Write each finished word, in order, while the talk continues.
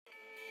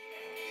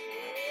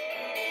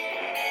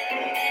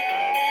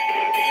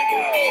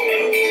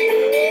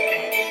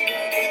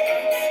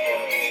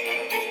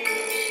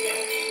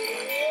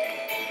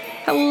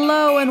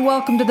and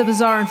welcome to the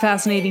Bizarre and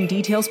Fascinating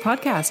Details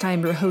podcast. I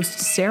am your host,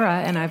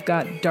 Sarah, and I've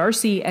got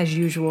Darcy, as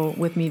usual,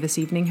 with me this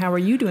evening. How are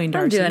you doing,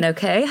 Darcy? I'm doing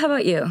okay. How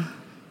about you?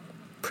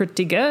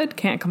 Pretty good.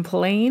 Can't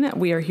complain.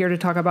 We are here to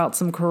talk about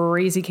some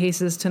crazy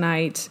cases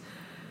tonight.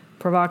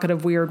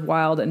 Provocative, weird,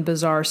 wild, and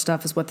bizarre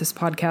stuff is what this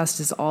podcast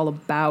is all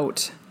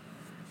about.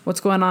 What's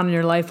going on in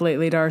your life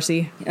lately,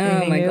 Darcy?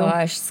 Oh my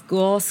gosh.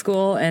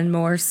 School, and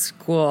more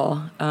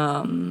school.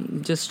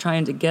 Just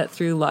trying to get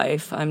through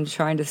life. I'm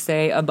trying to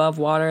stay above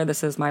water.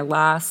 This is my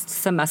last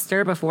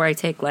semester before I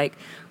take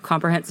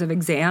comprehensive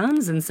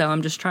exams. And so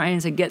I'm just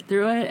trying to get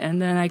through it,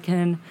 and then I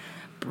can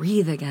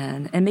breathe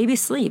again and maybe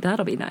sleep.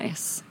 That'll be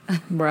nice.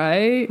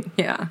 Right?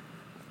 Yeah.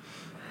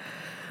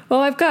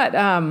 Well, I've got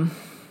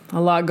a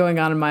lot going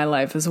on in my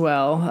life as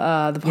well.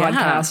 The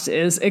podcast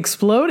is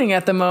exploding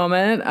at the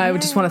moment. I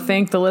just want to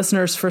thank the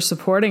listeners for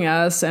supporting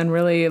us and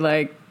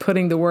really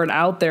putting the word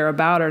out there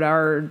about it.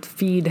 Our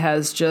feed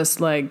has just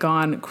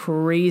gone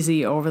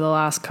crazy over the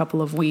last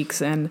couple of weeks,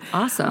 and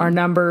awesome. Our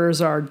numbers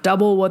are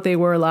double what they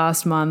were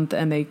last month,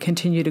 and they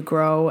continue to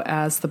grow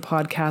as the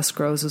podcast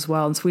grows as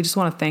well. And so we just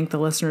want to thank the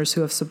listeners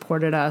who have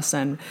supported us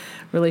and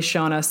really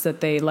shown us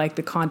that they like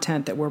the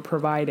content that we're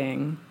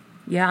providing.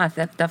 Yeah,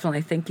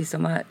 definitely. Thank you so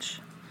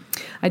much.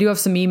 I do have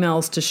some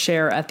emails to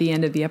share at the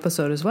end of the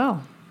episode as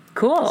well.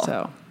 Cool.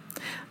 So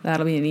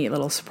that'll be a neat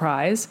little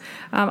surprise.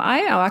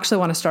 I actually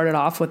want to start it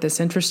off with this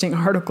interesting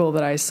article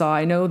that I saw.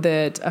 I know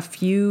that a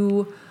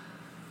few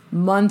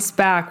months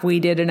back we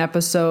did an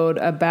episode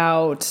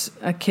about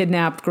a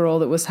kidnapped girl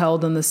that was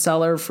held in the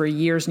cellar for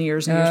years and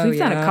years and years. We've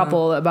done a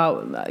couple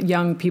about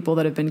young people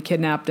that have been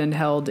kidnapped and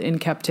held in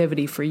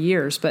captivity for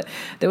years. But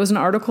there was an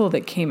article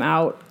that came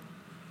out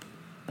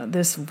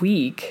this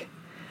week.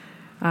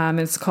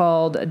 It's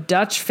called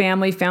 "Dutch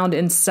Family Found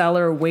in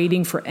Cellar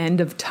Waiting for End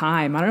of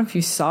Time." I don't know if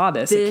you saw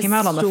this. It came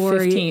out on the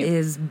 15th. This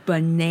is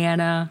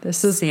banana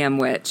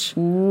sandwich.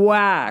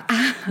 Whack.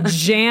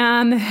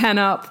 Jan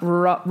Hennep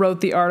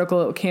wrote the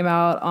article. It came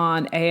out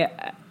on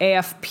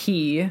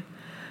AFP.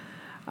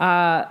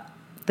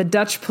 The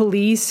Dutch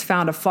police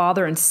found a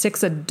father and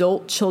 6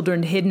 adult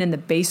children hidden in the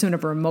basement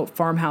of a remote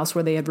farmhouse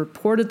where they had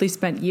reportedly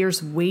spent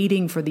years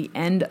waiting for the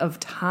end of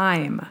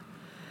time.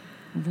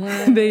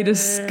 What? They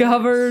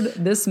discovered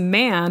this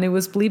man who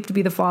was believed to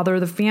be the father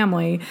of the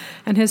family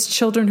and his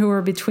children, who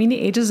were between the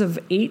ages of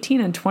 18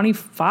 and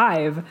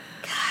 25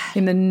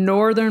 in the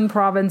northern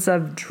province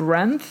of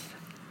Drenthe.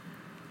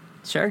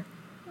 Sure.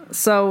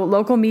 So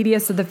local media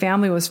said the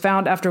family was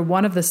found after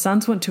one of the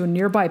sons went to a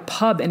nearby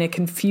pub in a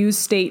confused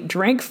state,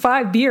 drank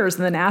 5 beers,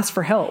 and then asked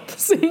for help.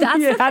 He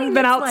hadn't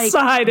been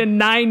outside in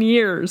 9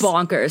 years.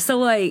 Bonkers.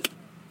 So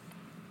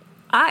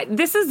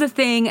this is the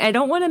thing. I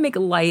don't want to make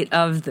light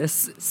of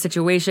this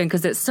situation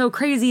because it's so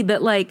crazy,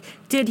 but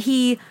did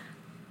he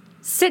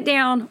sit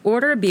down,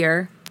 order a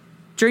beer,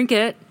 drink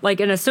it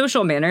in a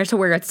social manner to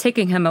where it's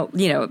taking him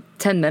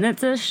 10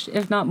 minutes-ish,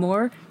 if not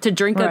more, to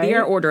drink a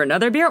beer, order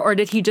another beer? Or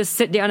did he just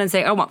sit down and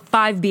say, I want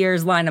 5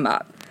 beers, line them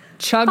up?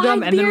 Chugged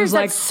them and then was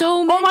like,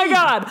 so many. Oh my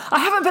God, I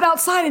haven't been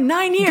outside in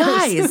 9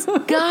 years.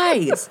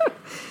 Guys,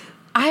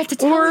 I have to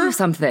tell you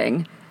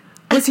something.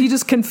 Was he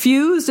just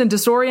confused and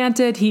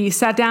disoriented? He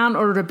sat down,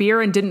 ordered a beer,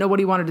 and didn't know what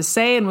he wanted to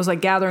say, and was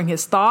gathering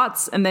his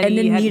thoughts, and then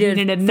he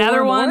needed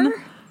another one.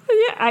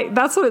 Yeah,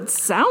 that's what it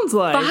sounds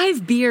like.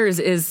 5 beers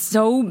is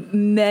so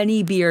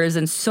many beers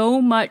and so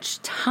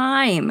much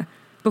time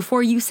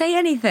before you say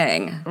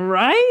anything.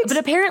 Right? But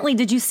apparently,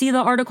 did you see the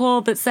article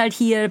that said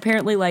he had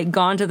apparently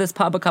gone to this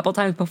pub a couple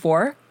times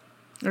before?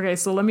 Okay,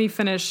 so let me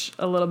finish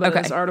a little bit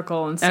of this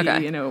article and see,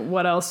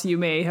 what else you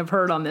may have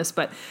heard on this.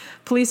 But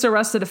police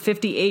arrested a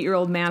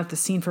 58-year-old man at the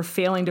scene for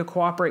failing to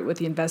cooperate with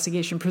the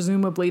investigation.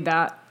 Presumably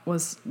that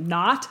was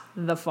not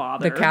the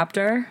father. The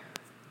captor?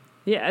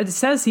 Yeah, it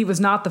says he was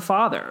not the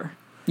father.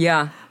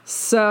 Yeah.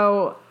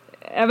 So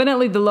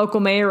evidently the local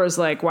mayor was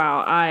like,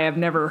 wow, I have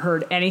never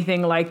heard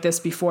anything like this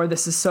before.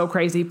 This is so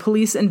crazy.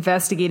 Police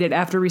investigated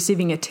after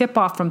receiving a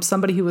tip-off from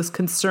somebody who was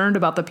concerned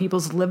about the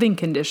people's living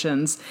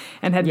conditions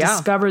and had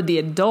discovered the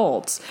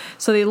adults.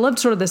 So they lived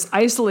sort of this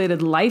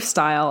isolated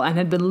lifestyle and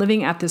had been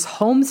living at this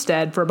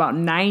homestead for about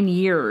 9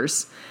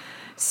 years.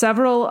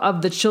 Several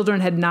of the children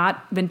had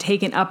not been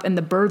taken up in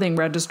the birthing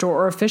register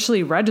or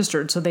officially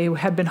registered, so they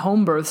had been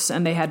home births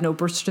and they had no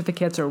birth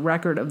certificates or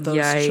record of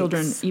those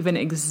children even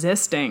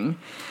existing.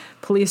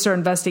 Police are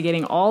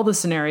investigating all the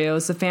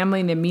scenarios. The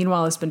family,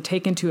 meanwhile, has been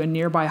taken to a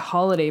nearby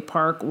holiday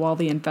park while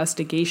the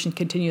investigation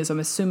continues. I'm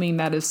assuming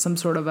that is some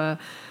sort of a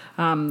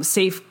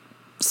safe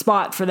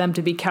spot for them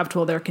to be kept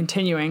while they're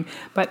continuing.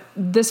 But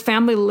this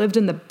family lived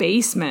in the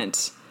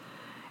basement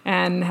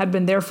and had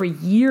been there for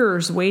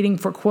years waiting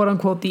for,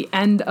 quote-unquote, the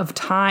end of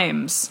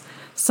times.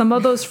 Some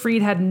of those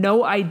freed had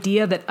no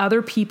idea that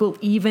other people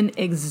even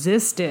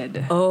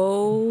existed.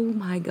 Oh,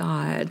 my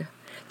God.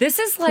 This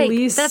is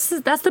police,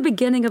 that's the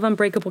beginning of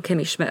Unbreakable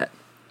Kimmy Schmidt.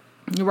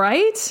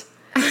 Right?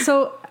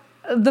 So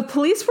The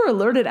police were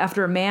alerted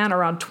after a man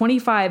around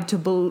 25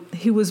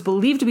 who was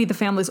believed to be the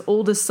family's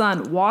oldest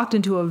son walked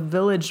into a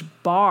village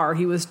bar.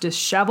 He was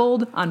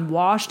disheveled,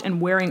 unwashed,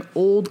 and wearing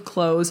old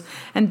clothes,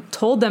 and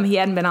told them he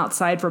hadn't been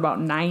outside for about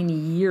 9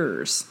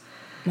 years.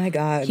 My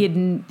God.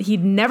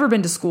 He'd never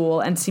been to school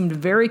and seemed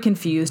very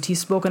confused. He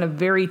spoke in a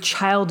very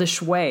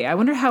childish way. I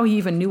wonder how he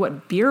even knew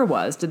what beer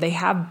was. Did they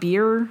have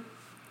beer?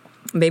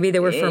 Maybe they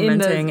were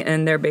fermenting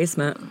in their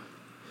basement.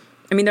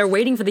 I mean, they're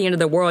waiting for the end of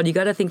the world. You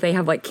got to think they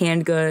have like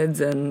canned goods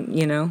and,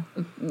 you know.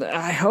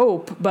 I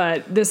hope.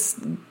 But this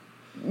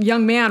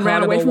young man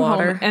ran away from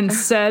home and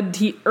said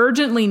he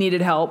urgently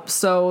needed help.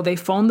 So they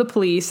phoned the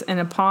police. And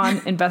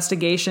upon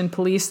investigation,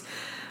 police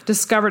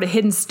discovered a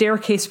hidden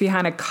staircase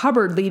behind a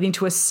cupboard leading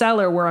to a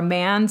cellar where a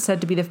man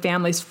said to be the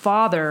family's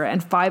father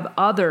and 5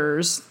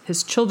 others,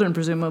 his children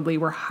presumably,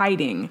 were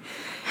hiding.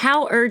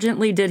 How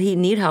urgently did he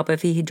need help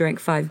if he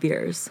drank 5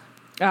 beers?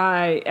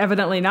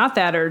 Evidently not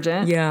that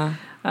urgent. Yeah.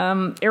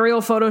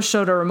 Aerial photos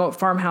showed a remote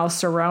farmhouse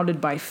surrounded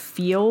by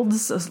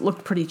fields. It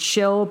looked pretty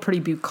chill, pretty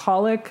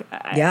bucolic.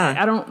 Yeah.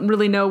 I don't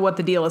really know what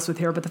the deal is with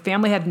here, but the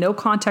family had no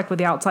contact with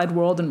the outside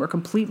world and were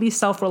completely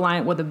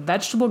self-reliant with a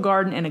vegetable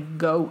garden and a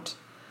goat.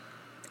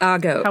 A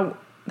goat.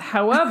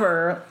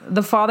 However,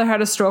 the father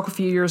had a stroke a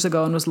few years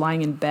ago and was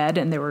lying in bed,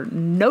 and there were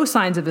no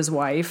signs of his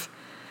wife.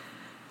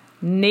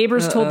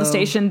 Neighbors told the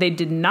station they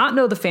did not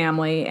know the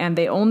family, and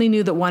they only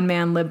knew that one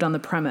man lived on the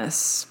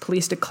premise.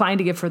 Police declined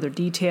to give further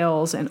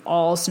details, and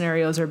all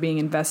scenarios are being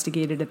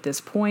investigated at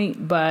this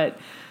point, but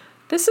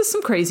this is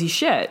some crazy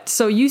shit.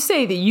 So you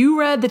say that you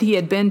read that he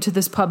had been to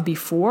this pub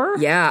before?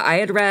 Yeah, I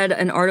had read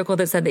an article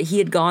that said that he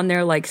had gone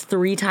there like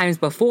 3 times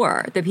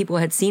before, that people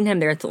had seen him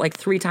there like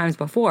 3 times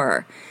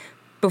before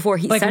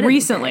he like said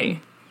recently.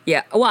 Anything.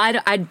 Yeah, well, I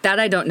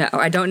don't know.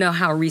 I don't know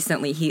how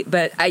recently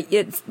but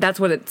that's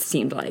what it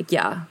seemed like,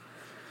 yeah.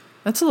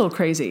 That's a little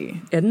crazy.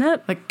 Isn't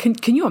it? Like,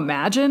 can you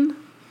imagine?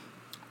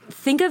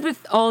 Think of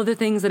all the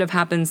things that have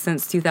happened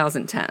since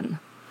 2010.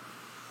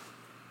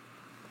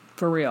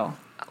 For real.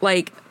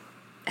 Like,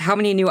 how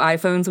many new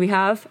iPhones we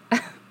have?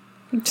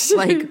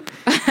 The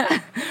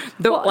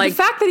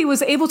fact that he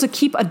was able to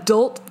keep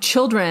adult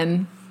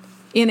children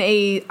in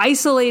a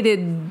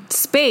isolated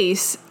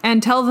space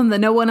and tell them that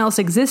no one else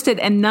existed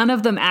and none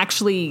of them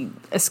actually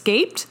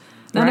escaped.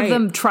 None of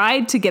them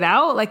tried to get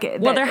out.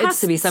 Well, there has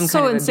to be some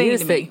kind of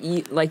abuse they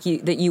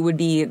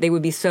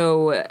would be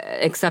so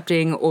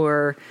accepting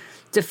or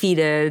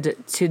defeated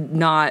to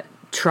not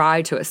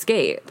try to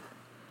escape.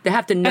 They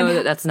have to know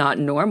that that's not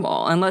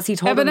normal, unless he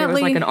told them there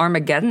was like an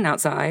Armageddon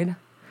outside.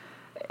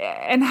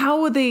 And how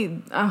would they?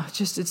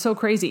 It's so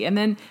crazy. And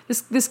then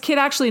this kid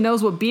actually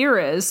knows what beer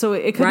is, so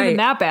it couldn't have been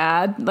that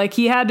bad. Like,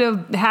 he had to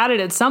have had it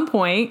at some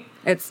point.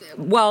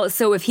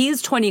 So if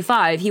he's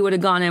 25, he would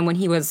have gone in when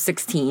he was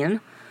 16.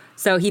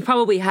 So he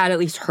probably had at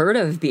least heard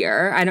of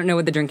beer. I don't know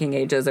what the drinking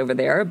age is over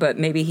there, but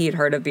maybe he had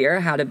heard of beer,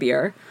 had a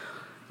beer.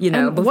 You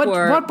know,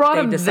 before what brought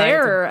him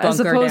there as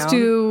opposed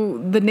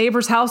to the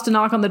neighbor's house to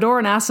knock on the door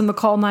and ask him to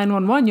call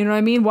 911? You know what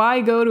I mean?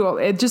 Why go to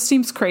it? Just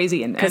seems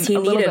crazy because he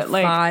needed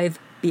 5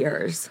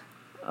 beers.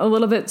 A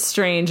little bit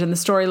strange, and the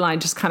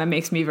storyline just kind of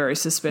makes me very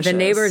suspicious. The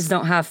neighbors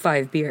don't have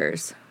 5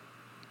 beers.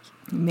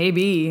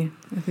 Maybe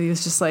if he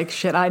was just like,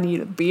 shit, I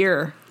need a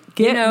beer.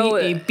 Get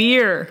me a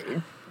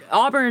beer.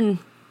 Auburn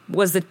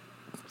was the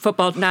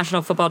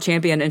national football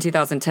champion in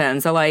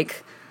 2010. So,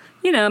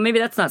 maybe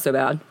that's not so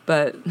bad.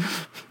 But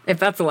if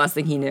that's the last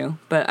thing he knew.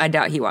 But I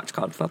doubt he watched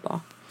college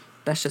football.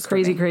 That's just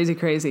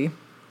crazy.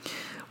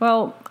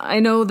 Well, I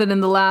know that in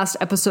the last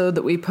episode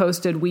that we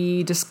posted,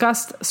 we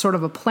discussed sort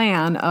of a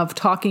plan of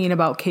talking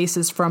about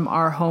cases from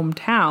our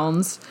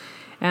hometowns.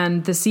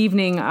 And this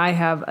evening, I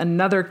have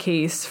another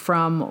case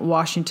from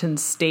Washington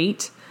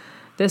State.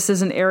 This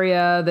is an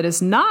area that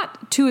is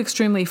not too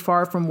extremely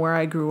far from where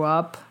I grew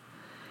up.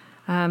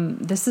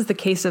 This is the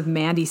case of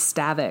Mandy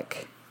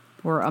Stavik,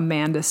 or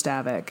Amanda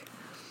Stavik.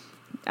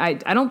 I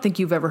don't think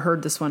you've ever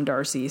heard this one,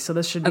 Darcy, so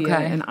this should be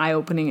an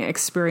eye-opening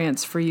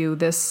experience for you.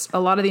 A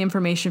lot of the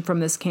information from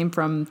this came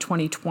from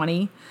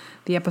 2020.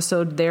 The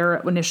episode there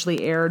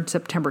initially aired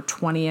September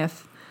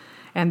 20th,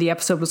 and the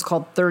episode was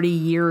called 30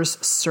 Years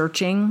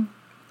Searching,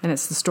 and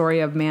it's the story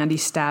of Mandy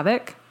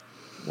Stavik.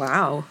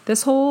 Wow.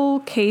 This whole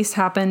case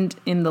happened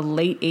in the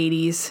late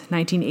 80s,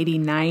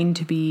 1989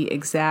 to be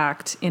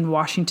exact, in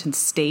Washington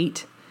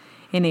State,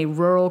 in a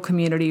rural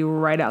community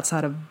right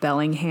outside of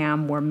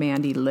Bellingham where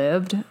Mandy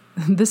lived.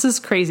 This is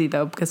crazy,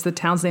 though, because the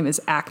town's name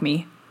is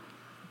Acme.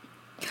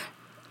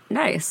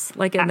 Nice.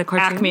 Like in the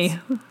cartoons? Acme.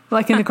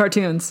 Like in the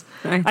cartoons.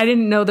 Nice. I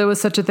didn't know there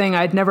was such a thing.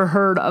 I'd never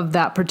heard of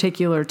that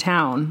particular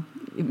town,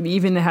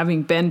 even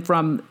having been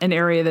from an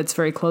area that's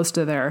very close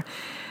to there.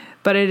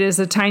 But it is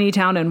a tiny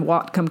town in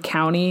Whatcom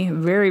County,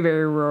 very,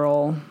 very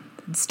rural.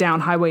 It's down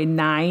Highway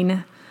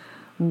 9.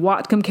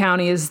 Whatcom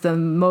County is the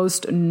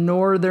most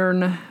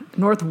northwestern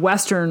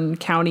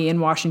county in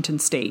Washington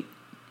State.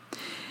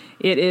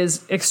 It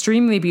is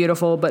extremely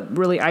beautiful, but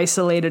really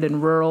isolated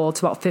and rural. It's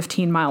about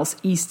 15 miles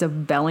east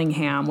of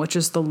Bellingham, which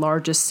is the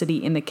largest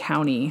city in the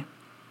county.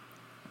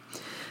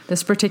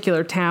 This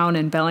particular town,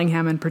 and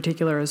Bellingham in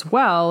particular as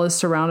well, is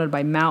surrounded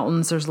by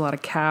mountains. There's a lot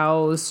of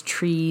cows,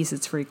 trees.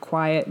 It's very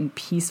quiet and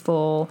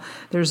peaceful.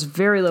 There's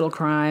very little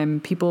crime.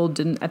 People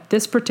didn't, at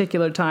this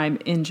particular time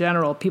in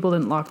general, people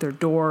didn't lock their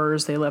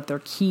doors. They left their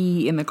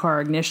key in the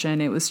car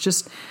ignition. It was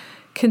just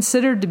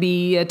considered to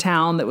be a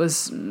town that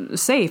was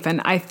safe.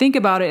 And I think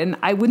about it, and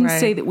I wouldn't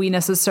say that we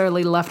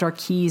necessarily left our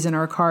keys in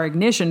our car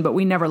ignition, but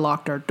we never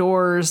locked our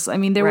doors. I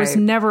mean, there was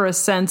never a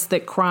sense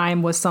that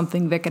crime was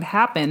something that could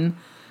happen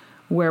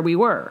where we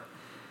were.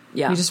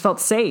 Yeah. We just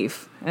felt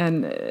safe.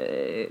 And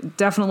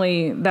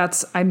definitely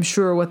that's, I'm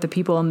sure, what the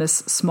people in this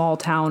small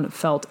town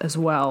felt as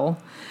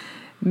well.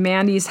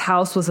 Mandy's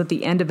house was at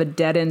the end of a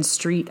dead-end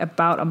street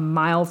about a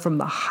mile from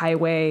the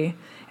highway,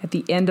 at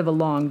the end of a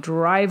long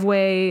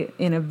driveway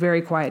in a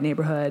very quiet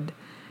neighborhood.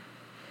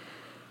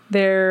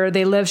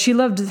 She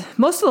lived,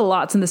 most of the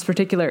lots in this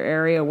particular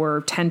area were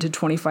 10 to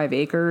 25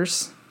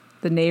 acres.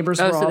 The neighbors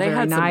were all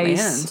very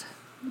nice.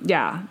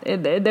 Yeah,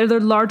 they're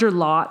larger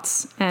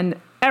lots, and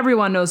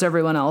everyone knows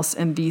everyone else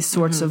in these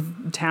sorts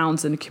of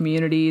towns and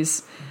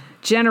communities.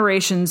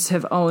 Generations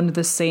have owned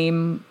the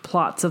same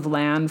plots of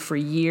land for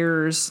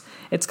years.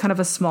 It's kind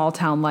of a small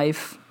town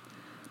life.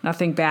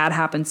 Nothing bad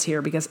happens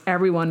here because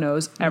everyone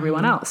knows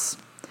everyone else.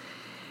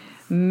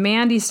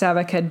 Mandy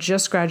Stavik had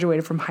just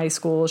graduated from high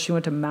school. She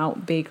went to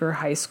Mount Baker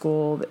High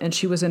School, and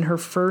she was in her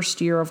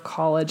first year of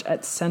college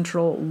at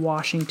Central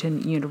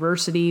Washington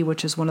University,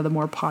 which is one of the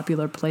more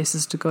popular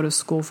places to go to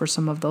school for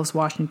some of those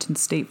Washington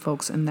State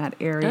folks in that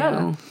area.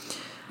 Oh,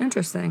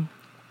 interesting.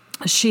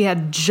 She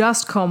had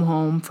just come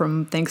home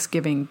from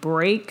Thanksgiving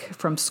break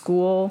from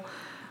school,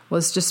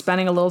 was just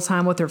spending a little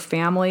time with her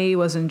family,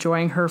 was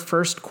enjoying her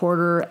first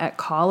quarter at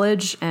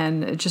college,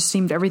 and it just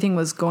seemed everything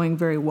was going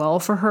very well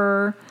for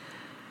her.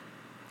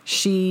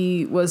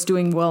 She was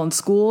doing well in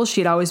school.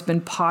 She had always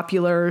been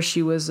popular.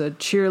 She was a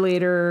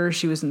cheerleader.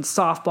 She was in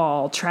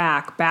softball,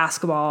 track,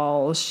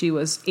 basketball. She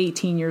was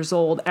 18 years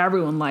old.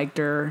 Everyone liked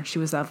her. She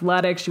was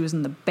athletic. She was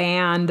in the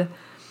band.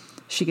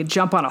 She could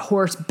jump on a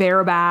horse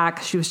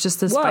bareback. She was just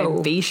this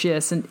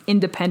vivacious and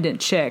independent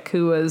chick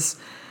who was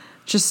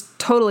just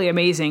totally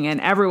amazing,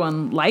 and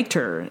everyone liked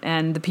her.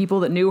 And the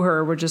people that knew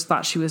her just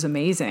thought she was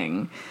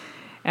amazing.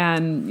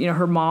 And,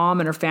 her mom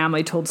and her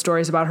family told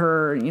stories about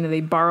her. They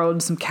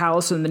borrowed some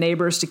cows from the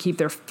neighbors to keep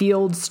their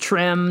fields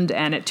trimmed.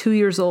 And at 2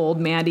 years old,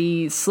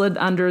 Mandy slid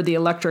under the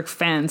electric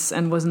fence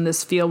and was in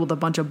this field with a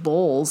bunch of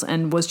bulls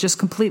and was just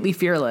completely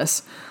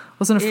fearless.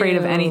 Wasn't afraid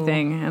of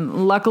anything.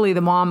 And luckily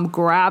the mom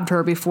grabbed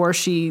her before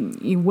she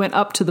went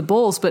up to the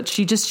bulls, but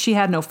she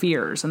had no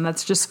fears. And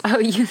that's just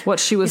what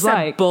she was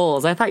like.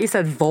 Bulls. I thought you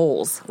said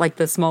voles, like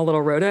the small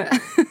little rodent.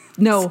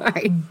 No,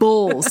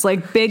 bulls,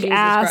 like big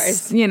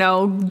ass,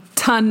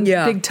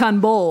 big ton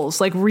bulls,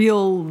 like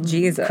real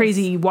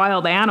crazy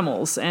wild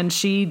animals. And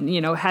she,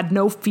 had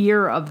no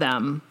fear of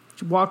them.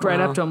 She walked right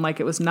up to them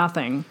like it was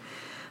nothing.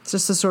 It's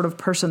just the sort of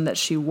person that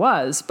she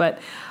was. But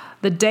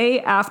the day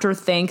after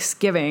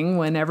Thanksgiving,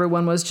 when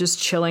everyone was just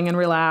chilling and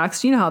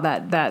relaxed, you know how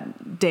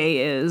that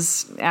day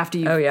is after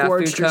you've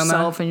gorged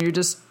yourself and you're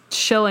just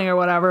chilling or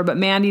whatever. But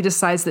Mandy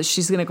decides that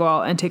she's going to go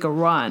out and take a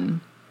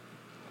run.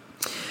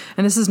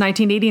 And this is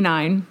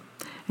 1989,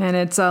 and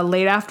it's a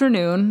late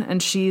afternoon,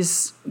 and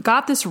she's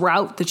got this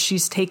route that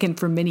she's taken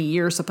for many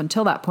years. Up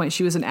until that point,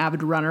 she was an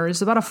avid runner.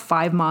 It's about a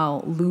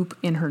 5-mile loop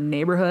in her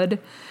neighborhood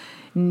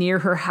near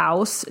her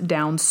house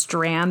down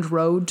Strand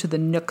Road to the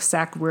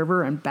Nooksack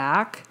River and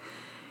back.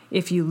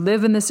 If you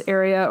live in this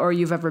area or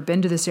you've ever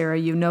been to this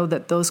area, you know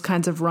that those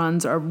kinds of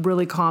runs are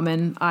really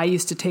common. I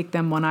used to take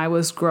them when I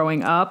was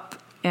growing up,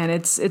 and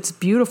it's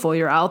beautiful.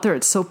 You're out there.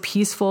 It's so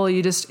peaceful.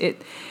 It's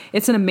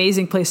an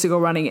amazing place to go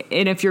running.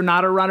 And if you're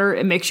not a runner,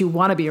 it makes you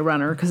want to be a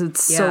runner because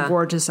it's so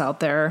gorgeous out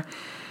there.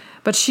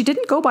 But she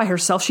didn't go by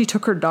herself. She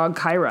took her dog,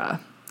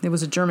 Kyra. It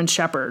was a German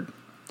Shepherd.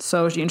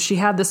 So she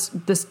had this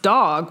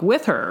dog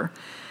with her.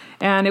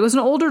 And it was an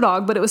older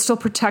dog, but it was still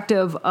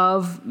protective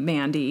of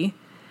Mandy.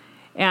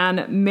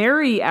 And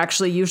Mary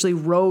actually usually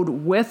rode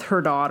with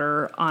her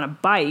daughter on a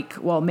bike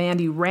while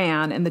Mandy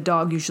ran, and the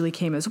dog usually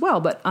came as well.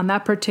 But on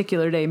that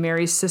particular day,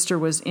 Mary's sister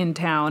was in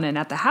town and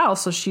at the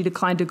house, so she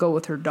declined to go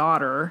with her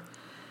daughter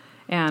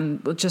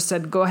and just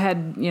said, go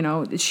ahead.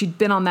 She'd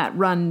been on that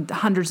run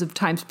hundreds of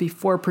times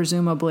before,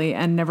 presumably,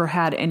 and never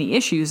had any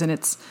issues. And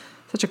it's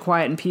such a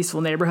quiet and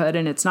peaceful neighborhood,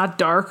 and it's not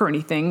dark or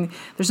anything.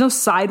 There's no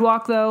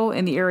sidewalk, though,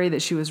 in the area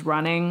that she was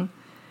running.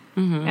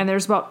 Mm-hmm. And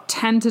there's about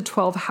 10 to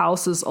 12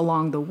 houses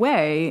along the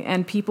way,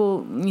 and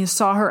people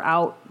saw her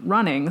out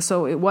running.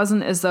 So it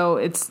wasn't as though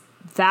it's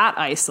that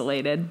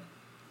isolated.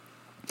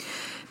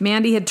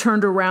 Mandy had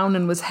turned around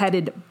and was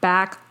headed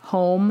back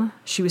home.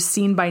 She was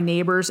seen by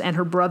neighbors and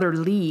her brother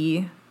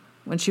Lee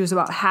when she was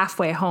about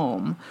halfway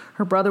home.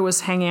 Her brother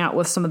was hanging out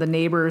with some of the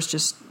neighbors,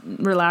 just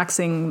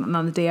relaxing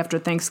on the day after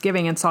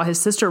Thanksgiving, and saw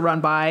his sister run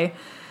by. It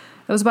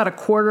was about a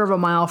quarter of a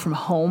mile from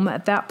home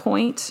at that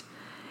point.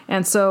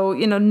 And so,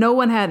 no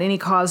one had any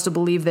cause to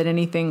believe that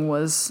anything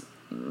was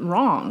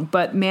wrong.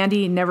 But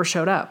Mandy never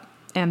showed up,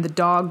 and the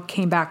dog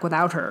came back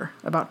without her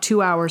about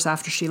 2 hours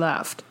after she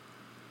left.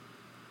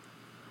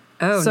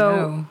 Oh,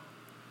 no.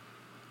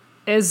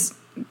 as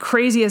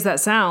crazy as that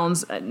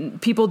sounds,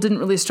 people didn't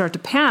really start to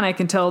panic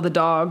until the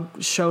dog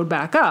showed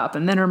back up.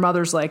 And then her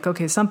mother's like,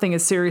 okay, something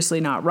is seriously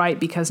not right,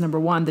 because number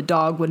one, the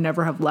dog would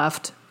never have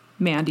left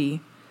Mandy.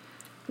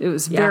 It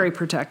was very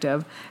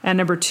protective. And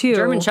number two,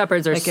 German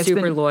Shepherds are like,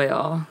 super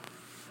loyal.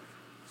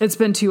 It's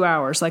been 2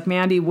 hours. Like,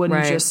 Mandy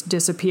wouldn't just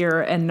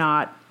disappear and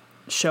not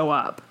show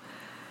up.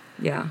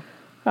 Yeah.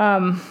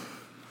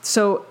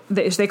 So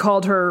they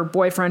called her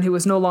boyfriend, who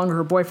was no longer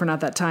her boyfriend at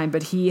that time,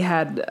 but he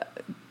had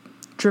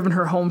driven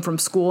her home from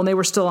school, and they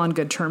were still on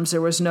good terms.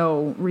 There was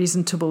no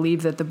reason to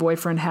believe that the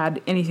boyfriend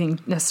had anything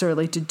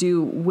necessarily to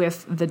do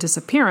with the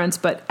disappearance.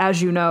 But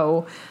as you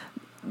know,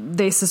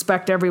 they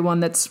suspect everyone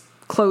that's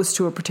close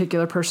to a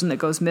particular person that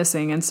goes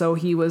missing. And so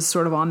he was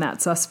sort of on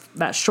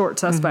that short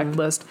suspect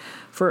list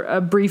for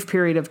a brief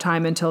period of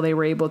time until they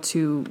were able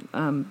to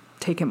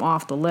take him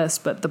off the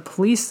list. But the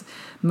police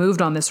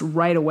moved on this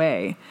right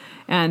away.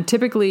 And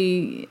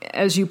typically,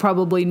 as you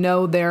probably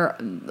know,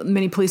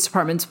 many police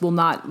departments will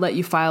not let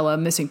you file a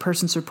missing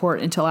persons report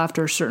until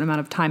after a certain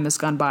amount of time has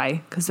gone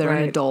by, because they're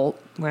an adult.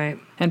 Right.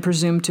 And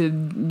presumed to,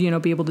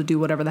 be able to do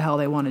whatever the hell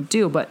they want to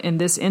do. But in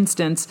this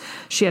instance,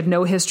 she had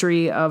no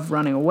history of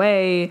running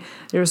away.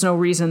 There was no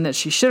reason that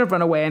she should have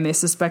run away, and they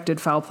suspected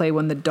foul play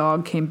when the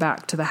dog came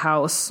back to the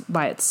house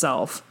by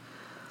itself.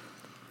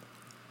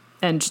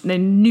 And they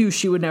knew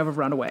she would never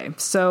run away.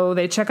 So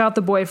they check out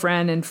the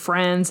boyfriend and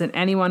friends and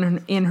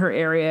anyone in her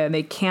area, and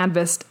they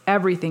canvassed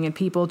everything, and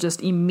people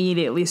just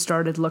immediately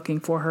started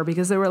looking for her,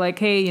 because they were like,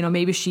 hey,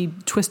 maybe she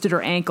twisted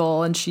her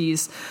ankle and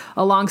she's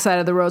alongside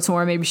of the road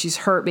somewhere. Maybe she's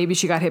hurt. Maybe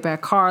she got hit by a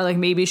car. Like,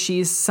 maybe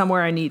she's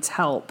somewhere and needs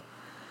help.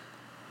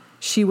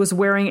 She was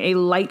wearing a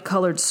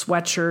light-colored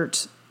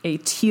sweatshirt, a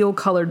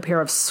teal-colored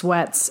pair of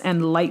sweats,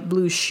 and light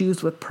blue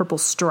shoes with purple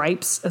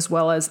stripes, as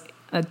well as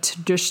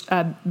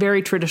a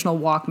very traditional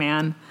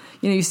Walkman.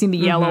 You've seen the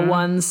yellow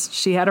ones.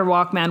 She had her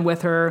Walkman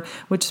with her,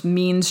 which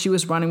means she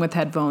was running with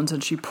headphones,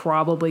 and she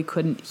probably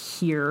couldn't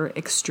hear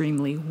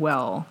extremely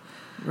well.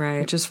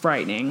 Right. Which is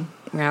frightening.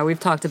 Yeah, we've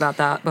talked about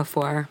that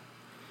before.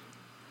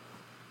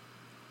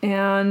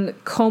 And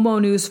Como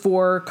News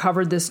 4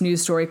 covered this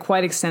news story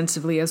quite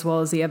extensively, as well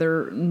as the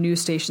other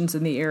news stations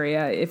in the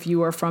area. If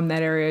you are from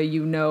that area,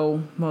 you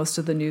know most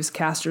of the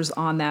newscasters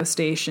on that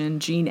station.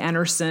 Jean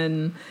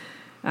Anderson,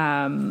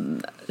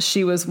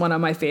 she was one of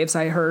my faves.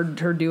 I heard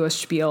her do a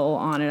spiel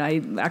on it.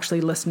 I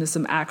actually listened to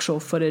some actual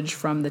footage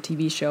from the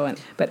TV show.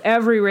 But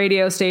every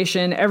radio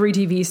station, every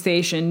TV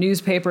station,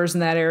 newspapers in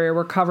that area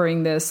were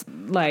covering this,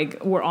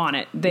 like, were on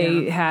it.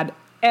 They had,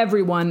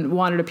 everyone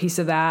wanted a piece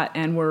of that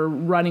and were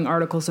running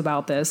articles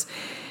about this.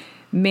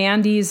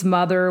 Mandy's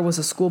mother was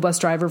a school bus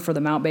driver for the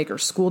Mount Baker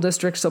School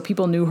District, so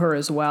people knew her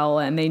as well,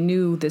 and they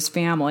knew this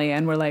family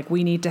and were like,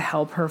 we need to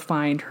help her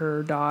find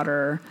her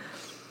daughter.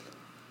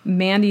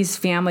 Mandy's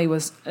family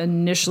was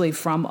initially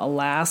from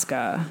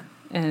Alaska,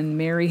 and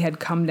Mary had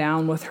come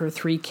down with her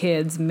 3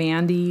 kids,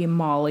 Mandy,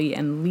 Molly,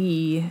 and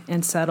Lee,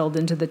 and settled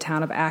into the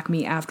town of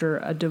Acme after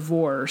a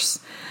divorce.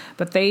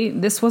 But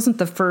this wasn't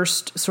the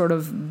first sort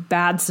of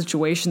bad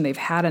situation they've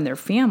had in their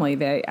family.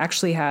 There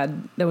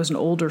was an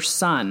older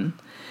son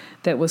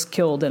that was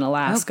killed in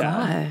Alaska.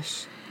 Oh,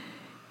 gosh.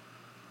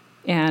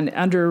 And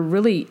under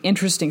really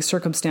interesting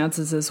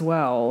circumstances as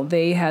well.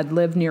 They had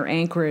lived near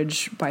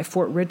Anchorage by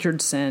Fort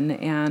Richardson,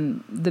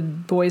 and the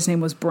boy's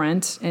name was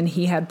Brent, and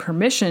he had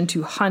permission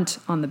to hunt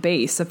on the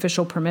base,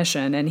 official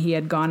permission, and he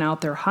had gone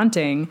out there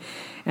hunting,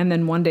 and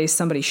then one day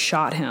somebody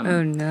shot him.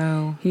 Oh,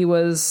 no. He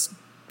was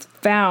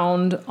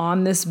found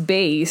on this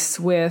base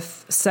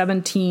with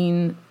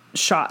 17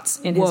 shots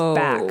in his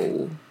back,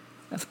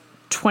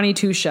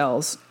 22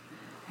 shells,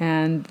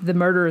 and the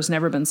murder has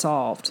never been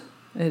solved.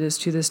 It is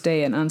to this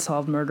day an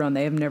unsolved murder, and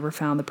they have never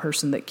found the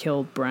person that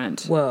killed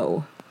Brent.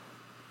 Whoa.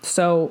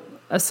 So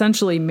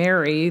essentially,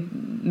 Mary,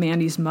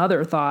 Mandy's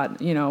mother, thought,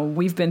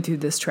 we've been through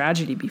this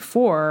tragedy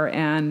before,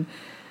 and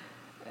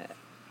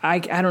I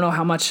don't know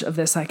how much of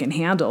this I can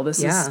handle.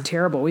 This is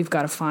terrible. We've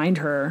got to find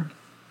her.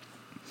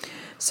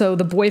 So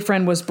the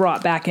boyfriend was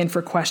brought back in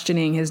for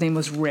questioning. His name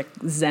was Rick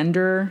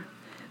Zender.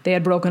 They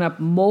had broken up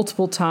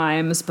multiple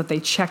times, but they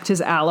checked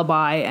his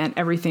alibi and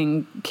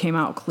everything came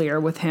out clear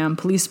with him.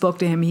 Police spoke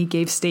to him. He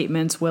gave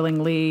statements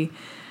willingly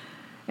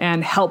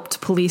and helped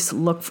police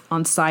look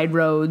on side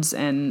roads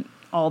and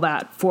all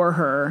that for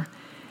her,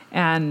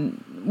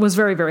 and was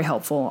very, very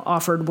helpful,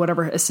 offered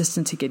whatever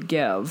assistance he could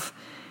give.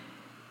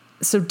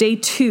 So day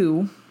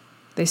 2,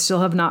 they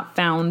still have not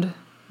found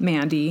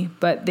Mandy,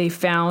 but they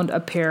found a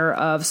pair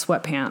of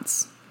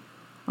sweatpants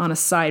on a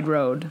side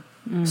road.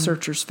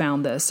 Searchers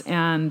found this,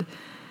 and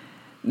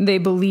they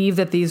believe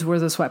that these were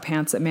the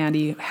sweatpants that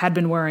Mandy had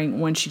been wearing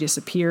when she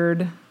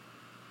disappeared.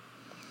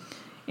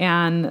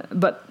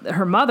 But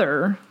her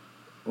mother,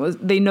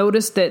 they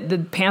noticed that the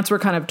pants were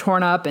kind of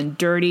torn up and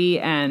dirty,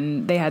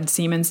 and they had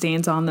semen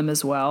stains on them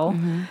as well.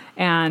 Mm-hmm.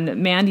 And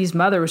Mandy's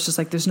mother was just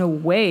like, there's no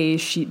way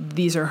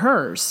these are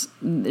hers.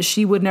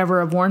 She would never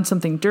have worn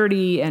something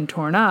dirty and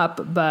torn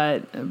up,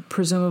 but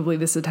presumably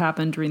this had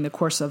happened during the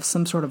course of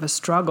some sort of a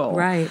struggle.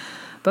 Right.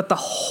 But the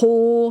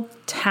whole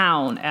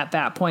town at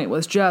that point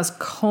was just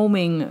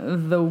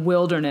combing the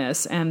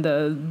wilderness and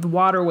the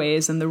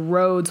waterways and the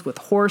roads with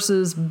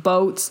horses,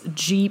 boats,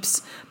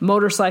 jeeps,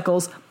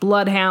 motorcycles,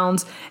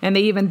 bloodhounds, and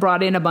they even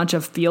brought in a bunch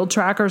of field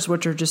trackers,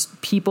 which are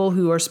just people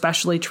who are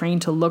specially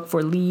trained to look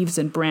for leaves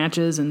and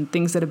branches and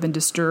things that have been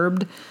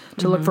disturbed,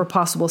 to look for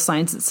possible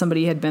signs that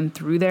somebody had been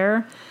through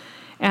there.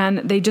 And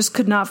they just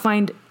could not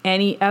find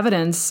any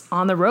evidence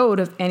on the road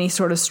of any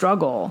sort of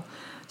struggle.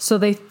 So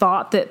they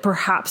thought that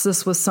perhaps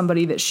this was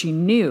somebody that she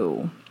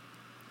knew.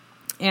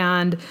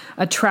 And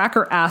a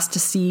tracker asked to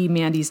see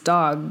Mandy's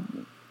dog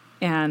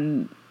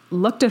and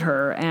looked at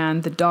her,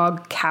 and the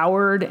dog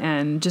cowered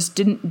and just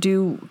didn't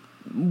do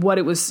what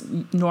it was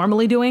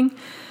normally doing.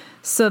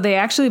 So they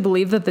actually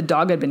believed that the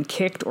dog had been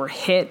kicked or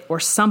hit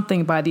or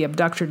something by the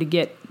abductor to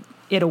get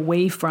it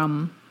away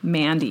from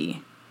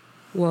Mandy.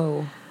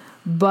 Whoa.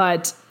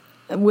 But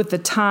with the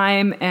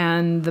time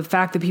and the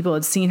fact that people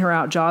had seen her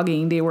out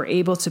jogging, they were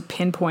able to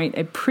pinpoint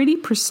a pretty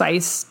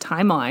precise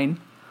timeline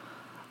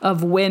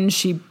of when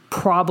she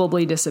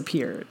probably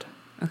disappeared.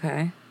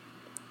 Okay.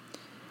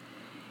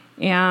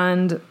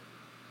 And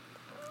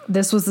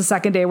this was the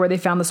second day where they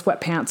found the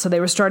sweatpants. So they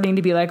were starting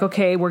to be like,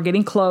 okay, we're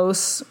getting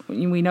close.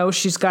 We know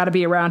she's got to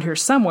be around here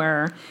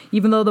somewhere.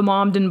 Even though the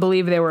mom didn't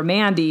believe they were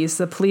Mandy's,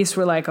 the police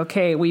were like,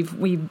 okay,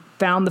 we've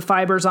found the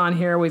fibers on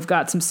here. We've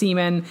got some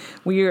semen.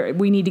 We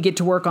need to get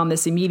to work on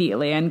this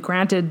immediately. And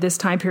granted, this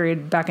time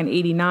period back in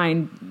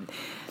 89,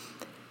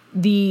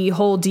 the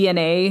whole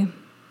DNA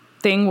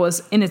thing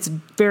was in its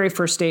very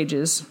first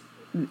stages,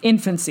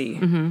 infancy.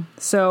 Mm-hmm.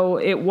 So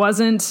it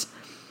wasn't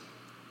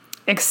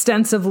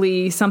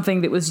extensively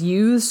something that was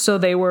used. So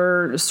they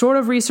were sort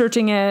of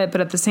researching it, but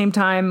at the same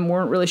time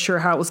weren't really sure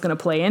how it was going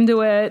to play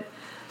into it.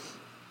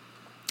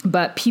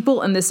 But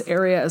people in this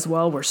area as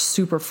well were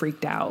super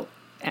freaked out.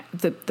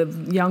 The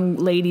young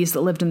ladies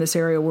that lived in this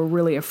area were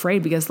really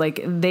afraid because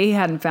they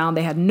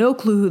had no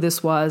clue who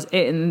this was,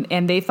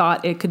 and they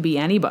thought it could be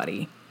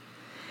anybody.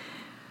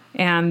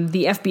 And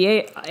the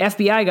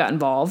FBI got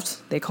involved.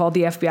 They called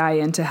the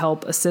FBI in to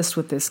help assist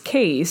with this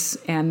case,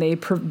 and they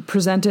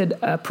presented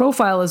a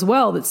profile as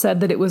well that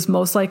said that it was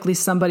most likely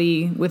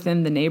somebody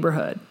within the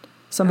neighborhood,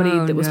 somebody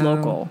that was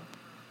local.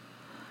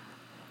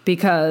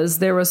 Because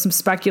there was some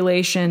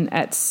speculation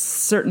at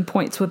certain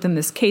points within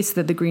this case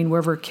that the Green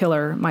River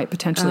Killer might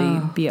potentially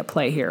be at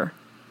play here.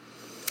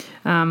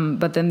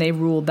 But then they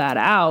ruled that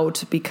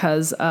out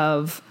because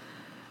of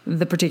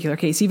the particular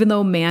case. Even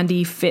though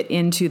Mandy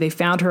they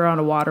found her on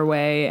a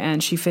waterway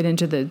and she fit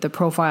into the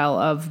profile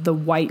of the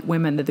white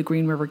women that the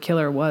Green River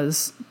Killer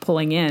was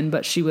pulling in,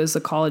 but she was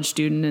a college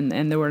student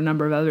and there were a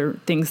number of other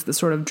things that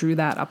sort of drew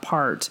that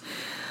apart.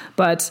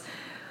 But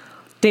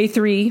day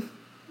 3,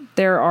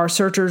 there are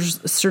searchers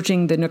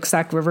searching the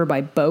Nooksack River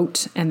by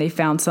boat, and they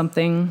found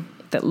something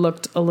that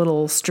looked a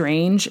little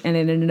strange, and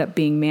it ended up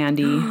being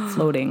Mandy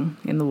floating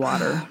in the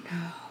water. Oh,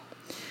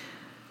 no.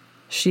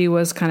 She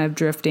was kind of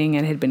drifting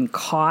and had been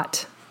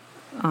caught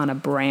on a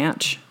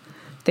branch.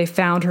 They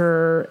found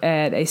her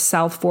at a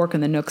south fork in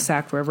the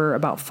Nooksack River,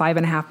 about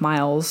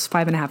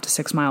 5.5 to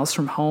 6 miles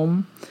from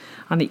home,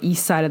 on the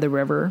east side of the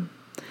river.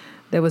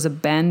 There was a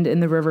bend in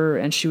the river,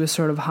 and she was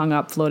sort of hung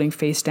up, floating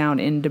face down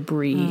in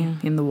debris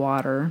in the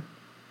water.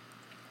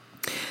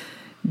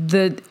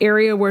 The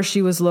area where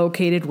she was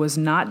located was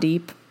not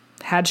deep.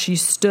 Had she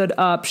stood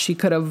up, she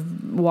could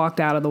have walked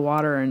out of the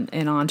water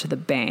and onto the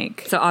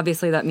bank. So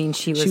obviously that means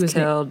she was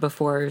killed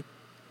before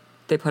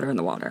they put her in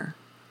the water.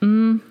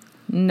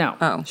 No.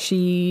 Oh.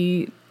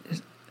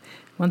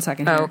 One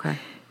second here. Oh, okay.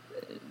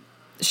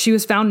 She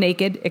was found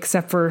naked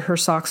except for her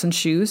socks and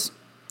shoes.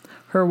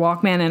 Her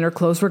Walkman and her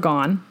clothes were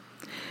gone.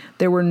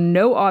 There were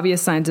no obvious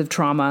signs of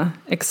trauma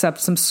except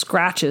some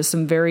scratches,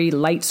 some very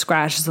light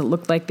scratches that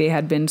looked like they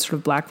had been sort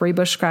of blackberry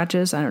bush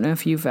scratches. I don't know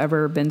if you've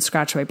ever been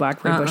scratched by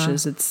blackberry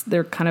bushes.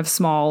 They're kind of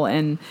small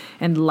and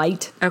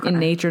light in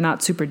nature,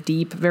 not super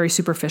deep, very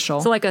superficial.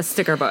 So like a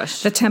sticker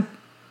bush.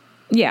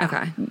 Yeah.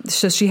 Okay.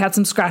 So she had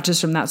some scratches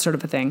from that sort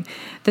of a thing.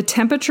 The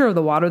temperature of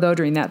the water, though,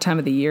 during that time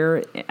of the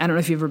year, I don't know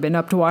if you've ever been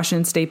up to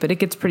Washington State, but it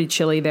gets pretty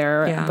chilly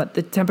there. Yeah. But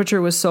the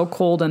temperature was so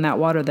cold in that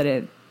water that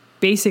it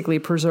basically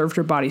preserved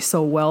her body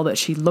so well that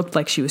she looked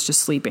like she was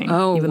just sleeping,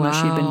 even though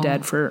she'd been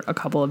dead for a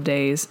couple of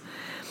days.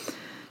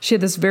 She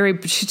had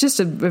she's just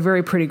a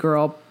very pretty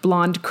girl,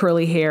 blonde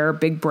curly hair,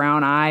 big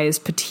brown eyes,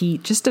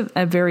 petite, just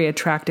a very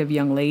attractive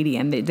young lady.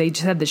 And they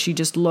said that she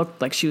just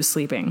looked like she was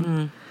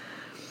sleeping.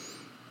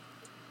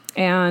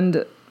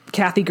 And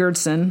Kathy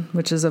Gerdson,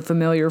 which is a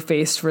familiar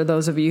face for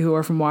those of you who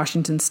are from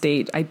Washington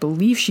State, I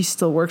believe she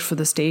still works for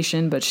the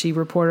station, but she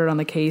reported on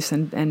the case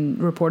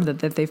and reported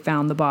that they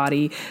found the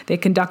body. They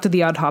conducted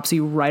the autopsy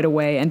right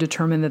away and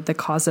determined that the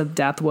cause of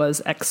death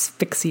was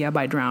asphyxia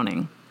by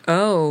drowning.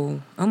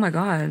 Oh my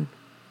God.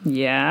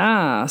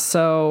 Yeah,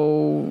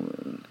 so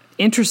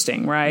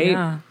interesting, right?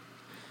 Yeah.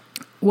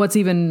 What's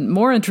even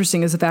more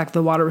interesting is the fact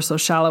the water was so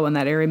shallow in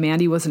that area.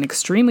 Mandy was an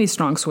extremely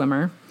strong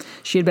swimmer.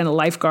 She had been a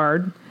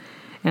lifeguard.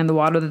 And the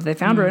water that they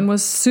found her in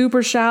was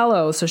super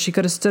shallow, so she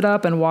could have stood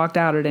up and walked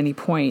out at any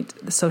point.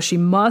 So she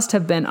must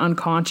have been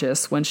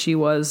unconscious when she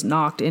was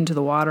knocked into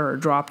the water or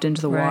dropped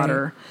into the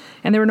water.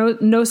 And there were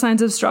no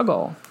signs of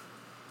struggle.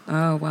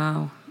 Oh,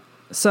 wow.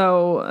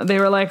 So they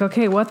were like,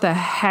 okay, what the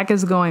heck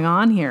is going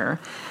on here?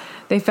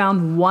 They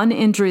found one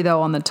injury,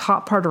 though, on the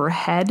top part of her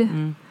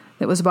head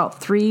that was about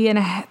 3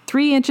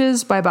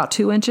 inches by about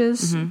 2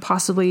 inches.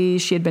 Possibly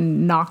she had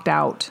been knocked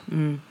out,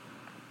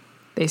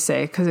 they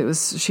say,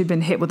 because she'd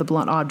been hit with a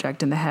blunt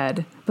object in the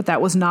head. But that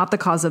was not the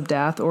cause of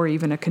death or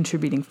even a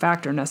contributing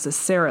factor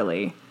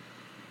necessarily,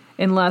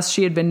 unless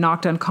she had been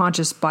knocked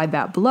unconscious by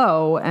that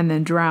blow and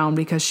then drowned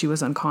because she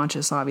was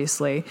unconscious,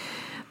 obviously.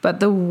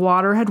 But the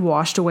water had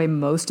washed away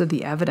most of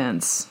the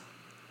evidence.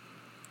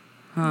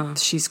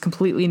 She's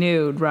completely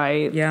nude,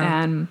 right?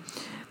 Yeah. And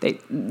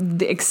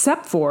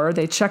except for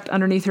they checked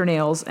underneath her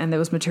nails and there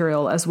was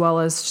material, as well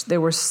as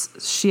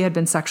she had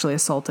been sexually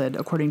assaulted,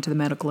 according to the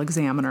medical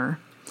examiner.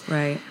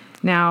 Right.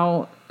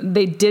 Now,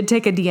 they did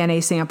take a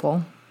DNA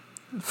sample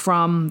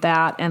from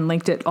that and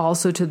linked it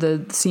also to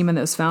the semen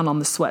that was found on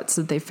the sweats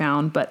that they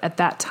found. But at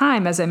that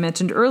time, as I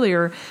mentioned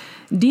earlier,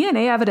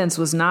 DNA evidence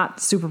was not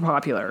super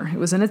popular. It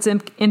was in its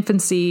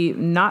infancy,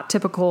 not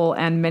typical,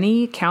 and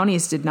many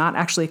counties did not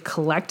actually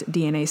collect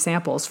DNA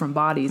samples from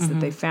bodies that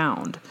they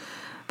found.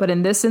 But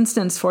in this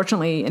instance,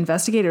 fortunately,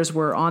 investigators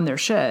were on their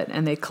shit,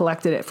 and they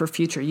collected it for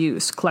future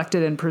use,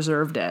 collected and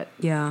preserved it.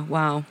 Yeah,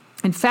 wow.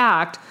 In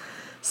fact,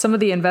 some of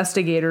the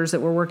investigators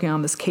that were working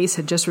on this case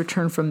had just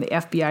returned from the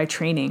FBI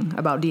training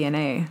about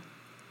DNA.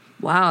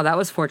 Wow, that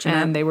was fortunate.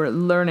 And they were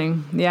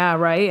learning, yeah,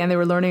 right? And they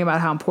were learning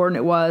about how important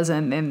it was.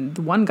 And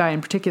one guy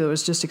in particular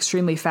was just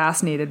extremely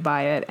fascinated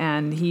by it.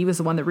 And he was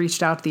the one that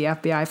reached out to the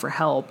FBI for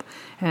help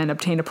and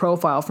obtained a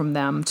profile from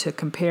them to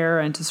compare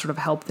and to sort of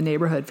help the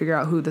neighborhood figure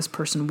out who this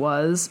person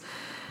was.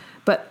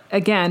 But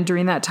again,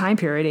 during that time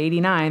period,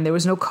 89, there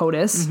was no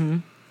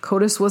CODIS.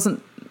 CODIS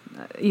wasn't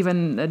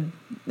even,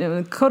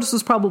 CODIS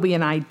was probably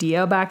an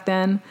idea back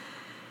then.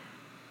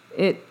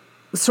 It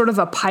sort of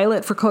a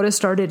pilot for CODIS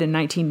started in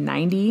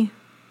 1990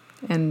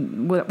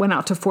 and went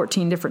out to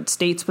 14 different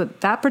states.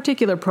 But that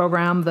particular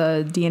program,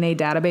 the DNA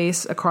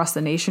database across the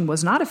nation,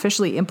 was not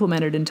officially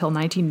implemented until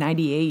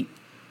 1998.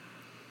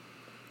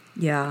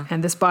 Yeah.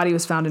 And this body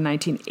was found in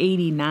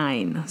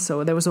 1989.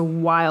 So there was a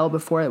while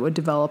before it would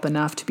develop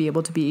enough to be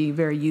able to be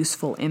very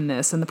useful in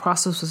this. And the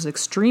process was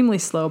extremely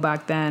slow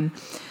back then.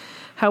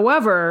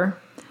 However,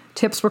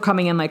 tips were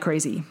coming in like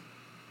crazy.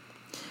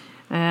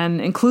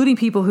 And including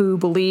people who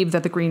believed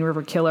that the Green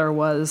River Killer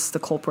was the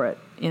culprit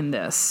in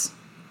this.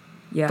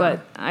 Yeah.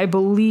 But I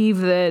believe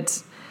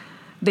that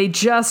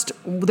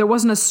there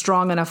wasn't a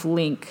strong enough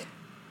link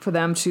for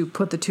them to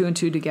put the two and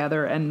two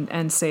together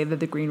and say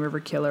that the Green River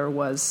Killer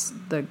was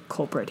the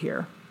culprit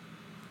here.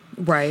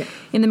 Right.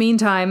 In the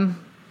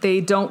meantime, they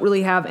don't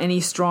really have any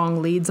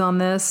strong leads on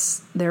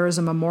this. There is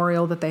a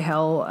memorial that they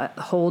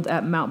hold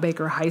at Mount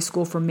Baker High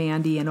School for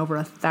Mandy, and over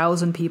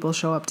 1,000 people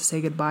show up to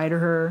say goodbye to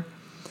her.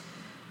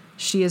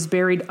 She is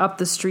buried up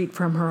the street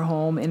from her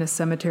home in a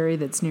cemetery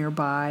that's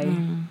nearby.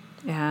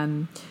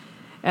 And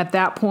at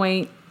that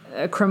point,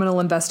 a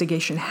criminal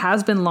investigation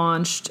has been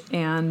launched,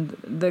 and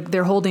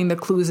they're holding the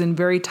clues in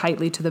very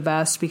tightly to the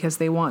vest because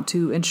they want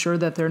to ensure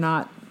that they're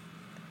not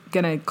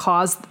going to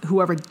cause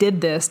whoever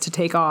did this to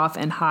take off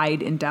and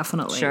hide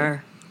indefinitely.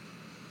 Sure.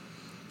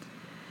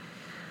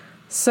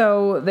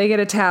 So they get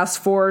a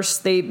task force.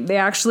 They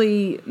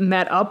actually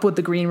met up with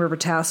the Green River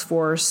Task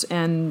Force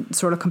and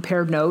sort of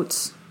compared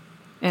notes.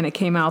 And it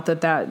came out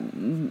that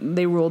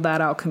they ruled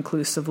that out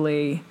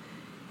conclusively.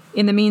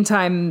 In the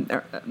meantime,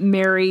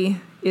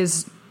 Mary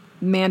is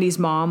Mandy's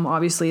mom,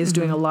 obviously, is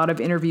doing a lot of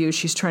interviews.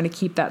 She's trying to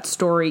keep that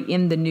story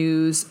in the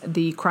news.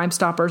 The Crime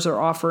Stoppers are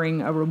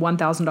offering a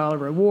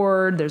 $1,000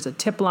 reward. There's a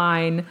tip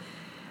line.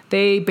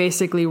 They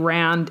basically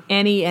ran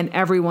any and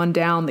everyone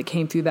down that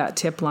came through that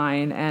tip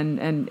line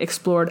and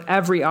explored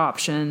every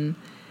option.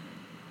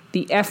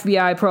 The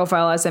FBI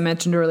profile, as I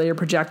mentioned earlier,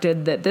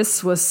 projected that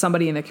this was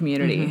somebody in the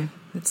community.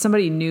 That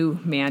somebody knew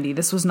Mandy.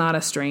 This was not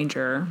a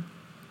stranger.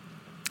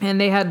 And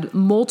they had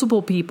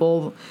multiple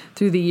people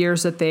through the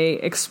years that they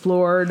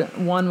explored.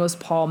 One was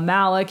Paul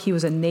Malik. He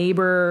was a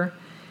neighbor.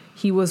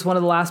 He was one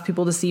of the last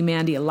people to see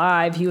Mandy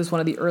alive. He was one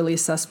of the early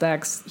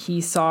suspects. He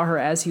saw her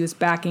as he was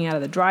backing out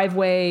of the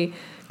driveway,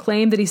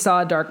 claimed that he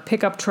saw a dark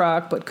pickup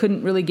truck, but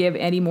couldn't really give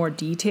any more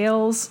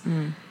details.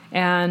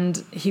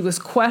 And he was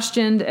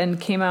questioned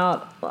and came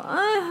out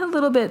a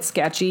little bit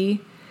sketchy.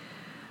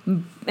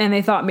 And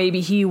they thought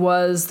maybe he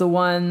was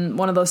one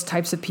of those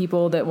types of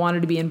people that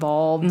wanted to be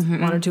involved,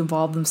 wanted to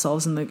involve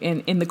themselves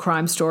in the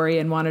crime story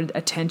and wanted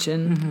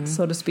attention,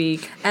 so to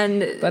speak.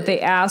 But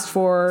they asked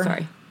for...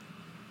 Sorry.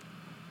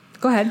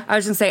 Go ahead. I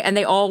was going to say, and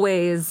they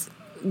always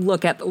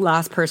look at the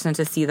last person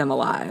to see them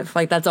alive.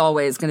 Like, that's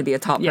always going to be a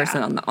top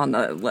person on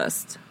the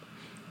list.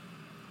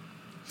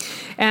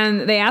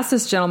 And they asked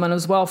this gentleman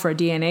as well for a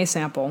DNA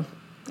sample.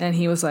 And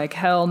he was like,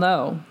 hell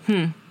no.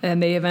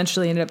 And they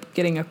eventually ended up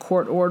getting a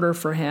court order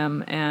for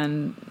him,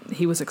 and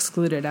he was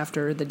excluded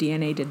after the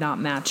DNA did not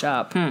match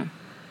up.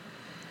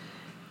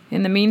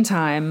 In the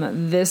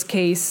meantime, this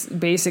case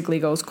basically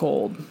goes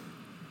cold.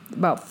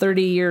 About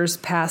 30 years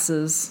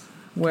passes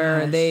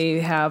where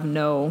they have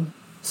no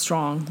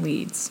strong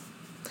leads.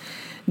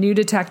 New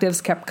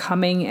detectives kept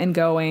coming and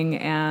going,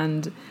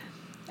 and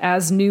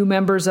as new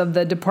members of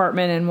the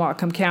department in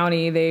Whatcom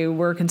County, they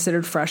were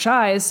considered fresh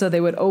eyes, so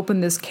they would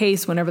open this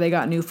case whenever they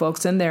got new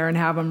folks in there and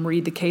have them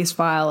read the case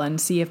file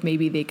and see if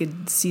maybe they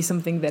could see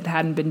something that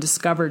hadn't been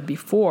discovered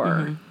before.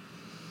 Mm-hmm.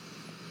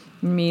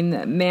 I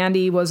mean,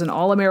 Mandy was an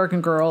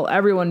all-American girl.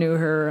 Everyone knew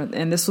her,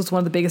 and this was one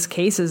of the biggest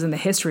cases in the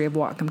history of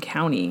Whatcom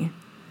County.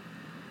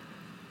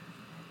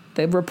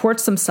 The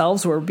reports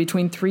themselves were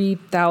between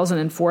 3,000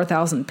 and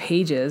 4,000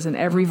 pages, and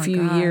every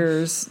few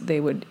years they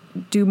would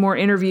do more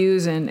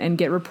interviews and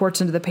get reports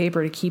into the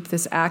paper to keep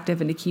this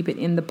active and to keep it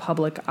in the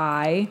public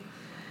eye.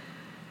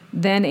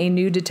 Then a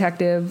new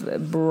detective,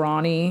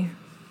 Bronny,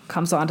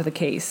 comes onto the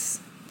case,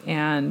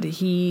 and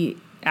he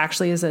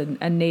actually is a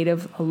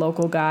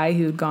local guy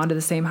who'd gone to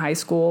the same high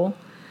school,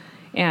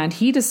 and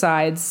he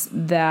decides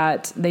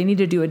that they need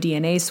to do a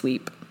DNA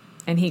sweep.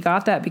 And he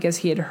got that because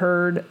he had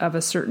heard of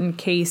a certain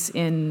case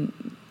in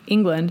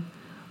England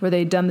where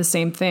they'd done the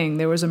same thing.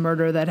 There was a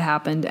murder that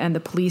happened, and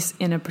the police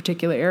in a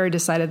particular area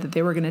decided that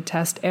they were going to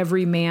test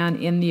every man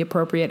in the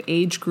appropriate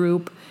age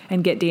group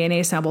and get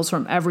DNA samples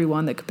from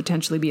everyone that could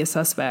potentially be a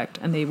suspect.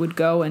 And they would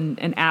go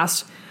and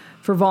ask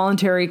for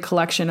voluntary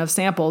collection of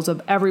samples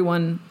of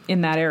everyone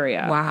in that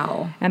area.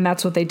 Wow. And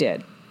that's what they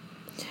did.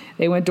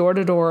 They went door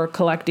to door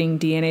collecting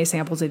DNA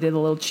samples. They did a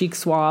little cheek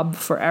swab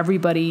for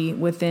everybody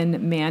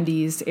within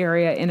Mandy's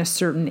area in a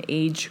certain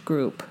age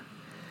group.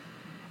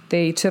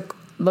 They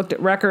looked at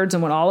records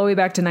and went all the way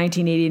back to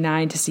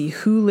 1989 to see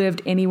who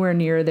lived anywhere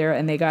near there,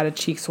 and they got a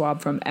cheek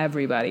swab from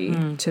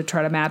everybody to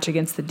try to match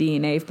against the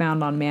DNA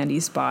found on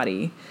Mandy's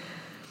body.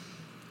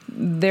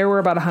 There were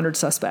about 100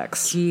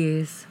 suspects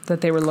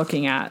that they were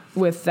looking at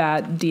with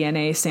that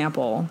DNA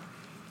sample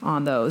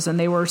on those, and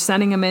they were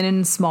sending them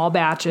in small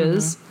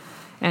batches. Mm-hmm.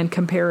 And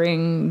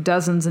comparing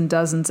dozens and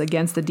dozens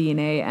against the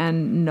DNA,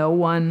 and no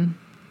one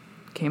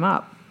came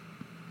up.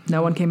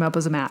 No one came up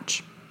as a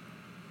match.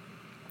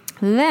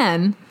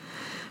 Then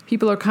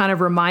people are kind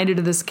of reminded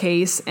of this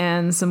case,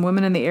 and some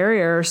women in the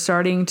area are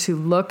starting to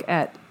look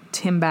at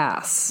Tim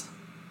Bass.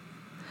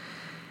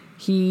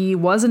 He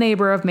was a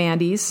neighbor of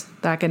Mandy's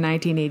back in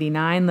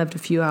 1989, lived a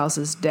few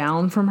houses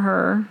down from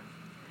her,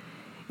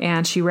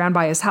 and she ran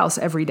by his house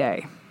every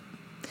day.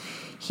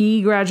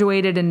 He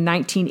graduated in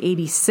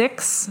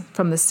 1986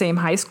 from the same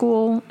high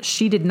school.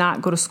 She did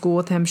not go to school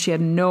with him.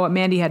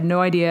 Mandy had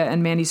no idea,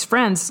 and Mandy's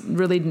friends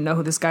really didn't know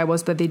who this guy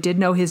was, but they did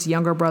know his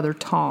younger brother,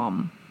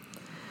 Tom.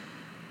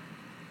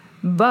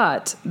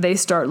 But they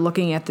start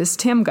looking at this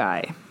Tim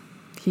guy.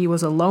 He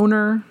was a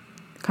loner,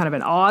 kind of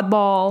an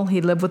oddball. He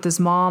lived with his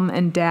mom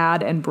and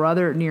dad and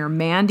brother near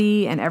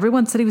Mandy, and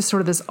everyone said he was sort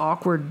of this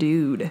awkward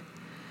dude.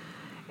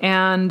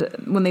 And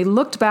when they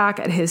looked back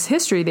at his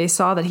history, they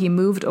saw that he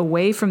moved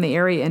away from the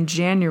area in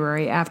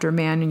January after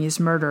Mandy's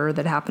murder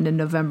that happened in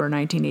November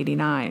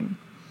 1989.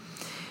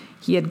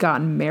 He had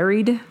gotten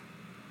married,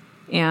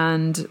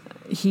 and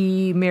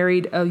he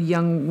married a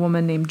young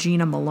woman named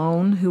Gina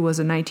Malone, who was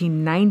a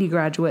 1990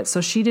 graduate. So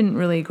she didn't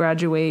really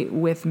graduate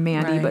with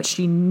Mandy, but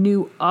she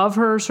knew of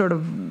her sort of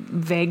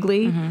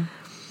vaguely. Mm-hmm.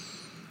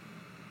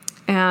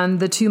 And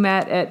the two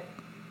met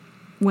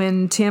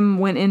when Tim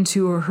went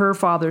into her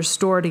father's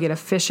store to get a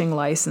fishing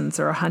license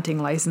or a hunting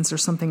license or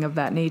something of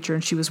that nature,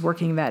 and she was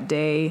working that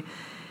day,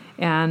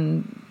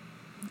 and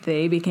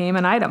they became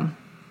an item.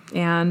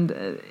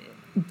 And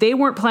they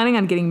weren't planning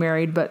on getting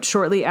married, but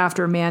shortly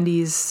after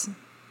Mandy's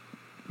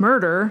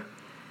murder,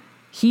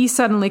 he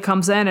suddenly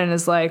comes in and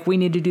is like, we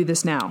need to do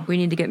this now. We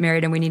need to get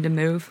married and we need to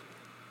move.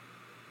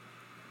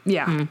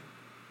 Yeah.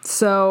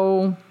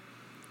 So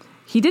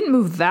he didn't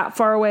move that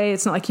far away.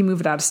 It's not like he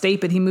moved out of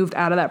state, but he moved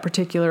out of that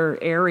particular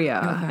area.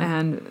 Okay.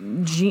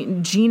 And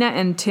Gina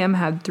and Tim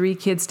had 3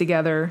 kids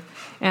together,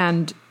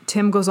 and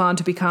Tim goes on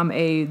to become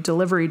a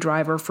delivery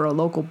driver for a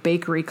local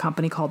bakery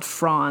company called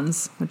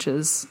Franz, which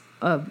is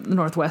a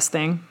Northwest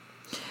thing.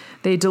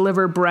 They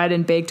deliver bread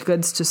and baked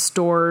goods to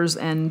stores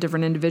and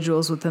different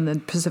individuals within the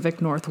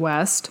Pacific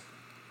Northwest.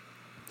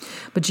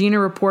 But Gina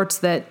reports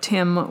that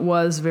Tim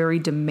was very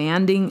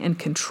demanding and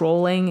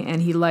controlling,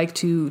 and he liked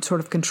to sort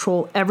of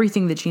control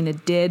everything that Gina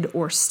did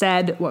or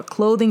said, what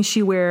clothing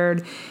she wore.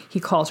 He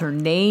called her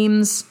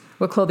names.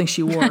 What clothing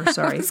she wore,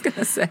 sorry. I was going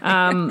to say.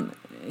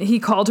 He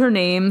called her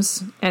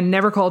names and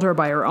never called her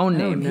by her own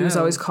name. Oh, no. He was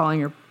always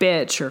calling her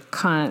bitch or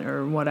cunt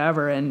or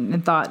whatever,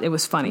 and thought it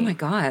was funny. Oh, my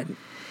God.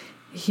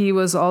 He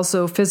was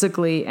also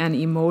physically and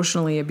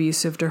emotionally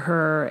abusive to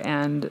her,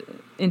 and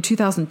in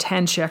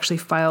 2010, she actually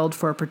filed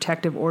for a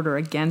protective order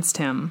against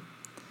him.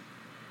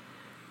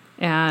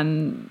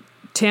 And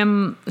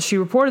she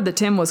reported that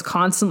Tim was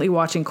constantly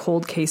watching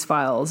cold case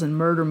files and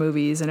murder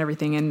movies and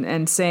everything,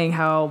 and saying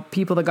how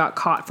people that got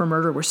caught for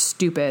murder were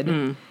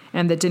stupid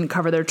and that didn't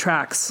cover their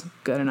tracks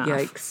good enough.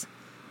 Yikes.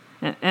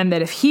 And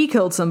that if he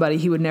killed somebody,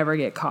 he would never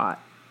get caught.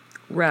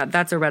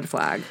 That's a red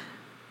flag.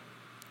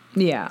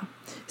 Yeah.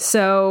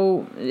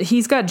 So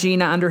he's got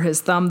Gina under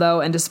his thumb,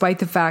 though, and despite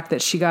the fact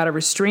that she got a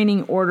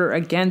restraining order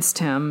against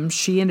him,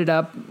 she ended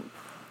up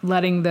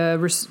rescinding the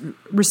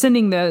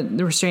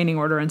restraining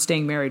order and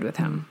staying married with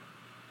him.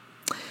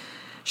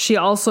 She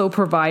also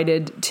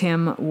provided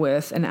Tim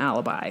with an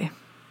alibi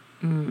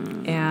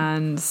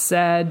and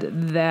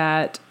said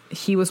that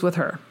he was with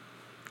her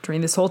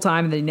during this whole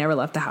time and that he never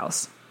left the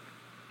house.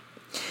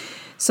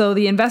 So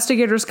the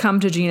investigators come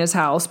to Gina's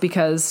house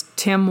because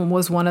Tim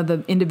was one of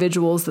the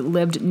individuals that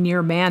lived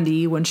near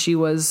Mandy when she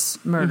was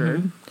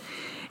murdered.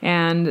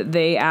 And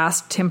they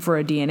asked Tim for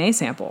a DNA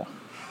sample.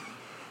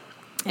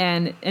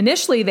 And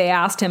initially they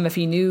asked him if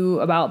he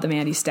knew about the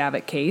Mandy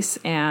Stavik case.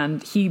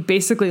 And he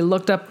basically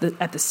looked up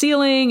at the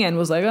ceiling and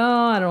was like,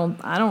 oh,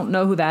 I don't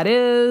know who that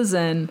is.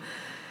 And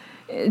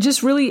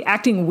just really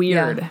acting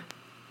weird. Yeah.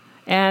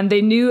 And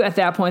they knew at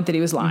that point that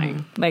he was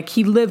lying. Like,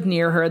 he lived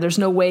near her. There's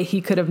no way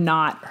he could have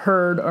not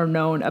heard or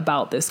known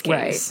about this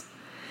case.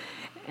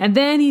 Right. And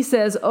then he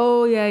says,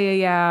 oh,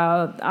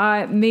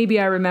 yeah. Maybe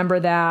I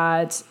remember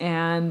that.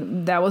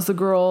 And that was the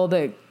girl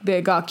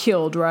that got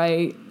killed,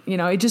 right? You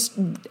know, just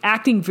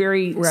acting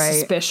very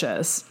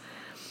suspicious.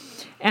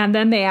 And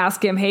then they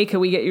ask him, hey, can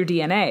we get your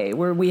DNA?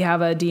 Where we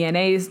have a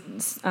DNA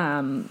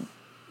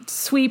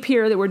sweep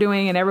here that we're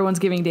doing, and everyone's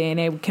giving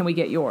DNA. Can we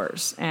get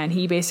yours? And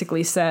he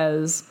basically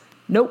says,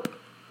 nope,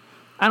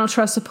 I don't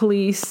trust the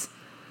police.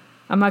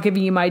 I'm not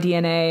giving you my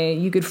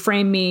DNA. You could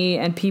frame me,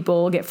 and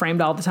people get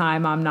framed all the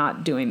time. I'm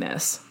not doing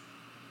this.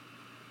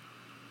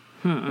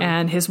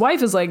 And his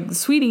wife is like,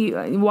 sweetie,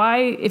 why,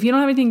 if you don't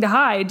have anything to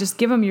hide, just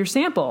give him your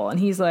sample. And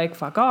he's like,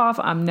 fuck off.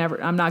 I'm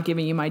not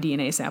giving you my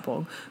DNA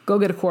sample. Go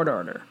get a court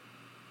order.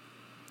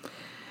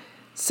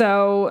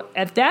 So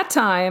at that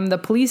time, the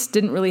police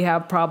didn't really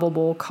have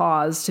probable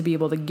cause to be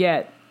able to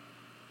get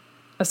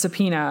a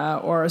subpoena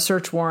or a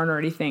search warrant or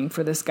anything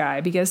for this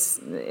guy, because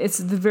it's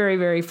the very,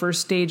 very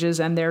first stages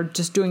and they're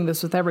just doing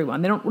this with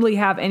everyone. They don't really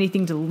have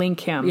anything to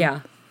link him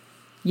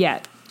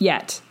yet.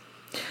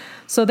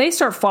 So they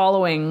start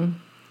following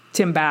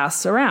Tim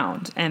Bass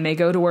around, and they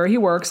go to where he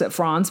works at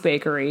Franz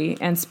Bakery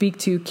and speak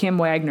to Kim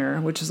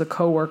Wagner, which is a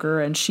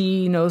coworker, and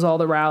she knows all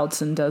the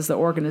routes and does the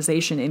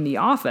organization in the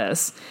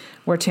office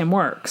where Tim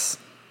works.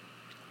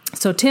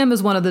 So Tim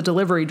is one of the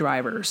delivery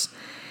drivers.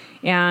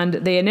 And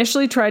they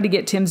initially tried to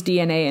get Tim's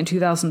DNA in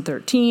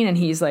 2013, and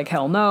he's like,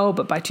 hell no.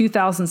 But by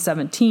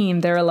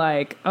 2017, they're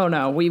like, oh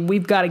no,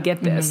 we've got to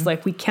get this.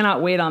 Like, we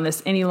cannot wait on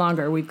this any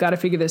longer. We've got to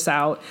figure this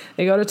out.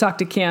 They go to talk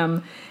to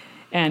Kim,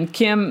 and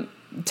Kim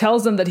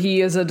tells them that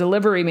he is a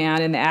delivery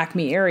man in the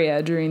Acme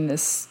area during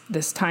this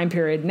time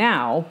period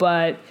now.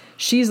 But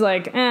she's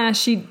like,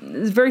 she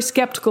is very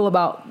skeptical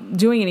about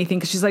doing anything,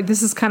 because she's like,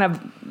 this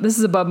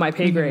is above my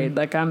pay grade.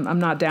 Like, I'm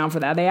not down for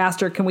that. They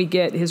asked her, can we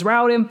get his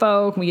route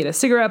info? Can we get a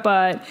cigarette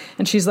butt?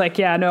 And she's like,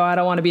 yeah, no, I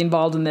don't want to be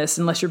involved in this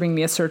unless you're bringing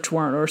me a search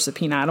warrant or a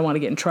subpoena. I don't want to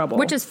get in trouble.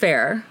 Which is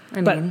fair.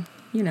 I mean,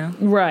 you know.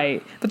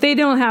 Right. But they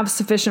don't have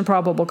sufficient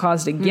probable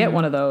cause to get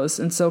one of those.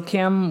 And so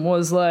Kim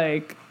was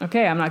like,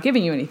 okay, I'm not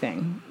giving you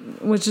anything.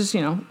 Which is,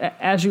 you know,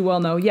 as you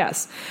well know,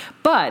 yes.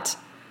 But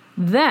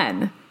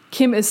then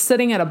Kim is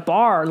sitting at a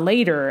bar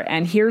later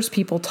and hears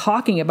people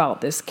talking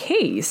about this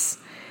case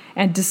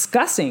and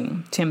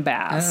discussing Tim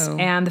Bass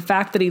and the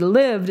fact that he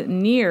lived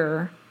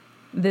near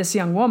this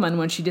young woman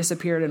when she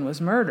disappeared and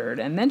was murdered.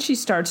 And then she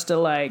starts to,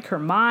 like, her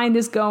mind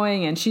is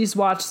going, and she's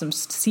watched some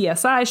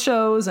CSI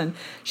shows, and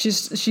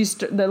she's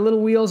the little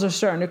wheels are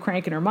starting to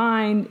crank in her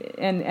mind,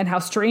 and how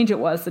strange it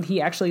was that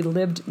he actually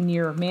lived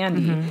near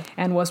Mandy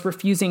and was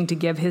refusing to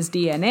give his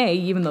DNA,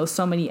 even though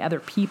so many other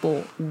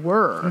people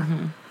were.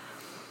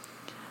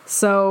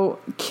 So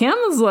Kim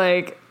is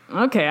like,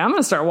 okay, I'm going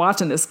to start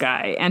watching this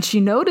guy. And she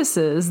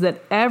notices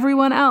that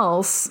everyone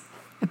else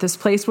at this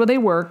place where they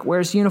work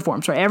wears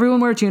uniforms, right?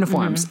 Everyone wears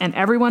uniforms, and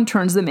everyone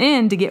turns them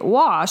in to get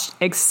washed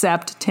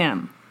except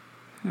Tim.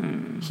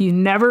 He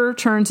never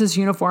turns his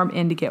uniform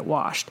in to get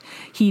washed.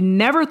 He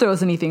never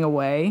throws anything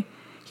away.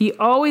 He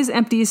always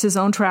empties his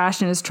own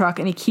trash in his truck,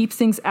 and he keeps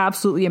things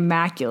absolutely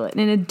immaculate.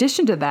 And in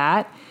addition to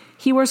that,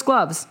 he wears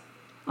gloves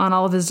on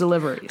all of his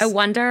deliveries. I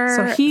wonder...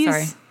 So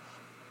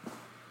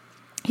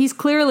he's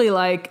clearly,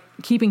 like,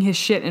 keeping his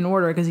shit in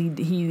order because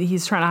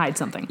he's trying to hide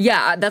something.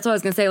 Yeah, that's what I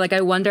was going to say. Like, I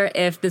wonder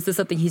if this is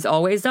something he's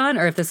always done,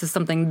 or if this is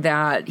something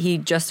that he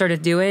just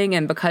started doing,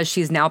 and because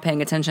she's now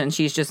paying attention,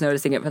 she's just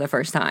noticing it for the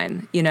first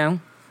time, you know?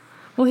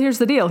 Well, here's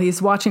the deal.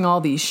 He's watching all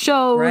these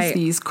shows,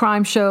 these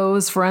crime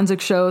shows, forensic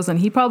shows, and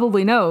he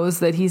probably knows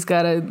that he's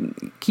got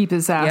to keep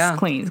his ass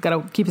clean. He's got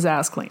to keep his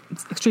ass clean.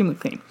 It's extremely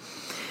clean.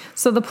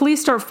 So the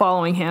police start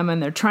following him,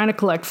 and they're trying to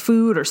collect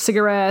food or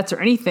cigarettes or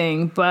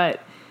anything,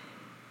 but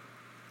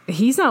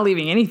he's not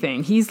leaving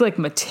anything. He's, like,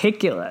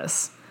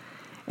 meticulous.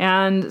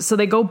 And so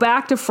they go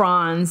back to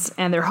Franz,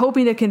 and they're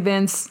hoping to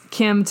convince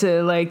Kim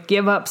to, like,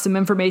 give up some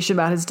information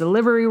about his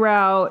delivery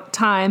route,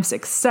 times,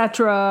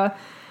 etc.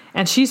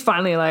 And she's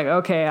finally like,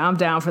 okay, I'm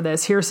down for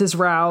this. Here's his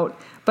route.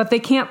 But they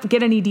can't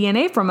get any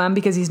DNA from him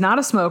because he's not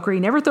a smoker. He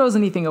never throws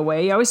anything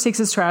away. He always takes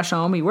his trash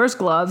home. He wears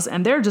gloves.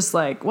 And they're just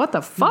like, what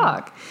the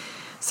fuck?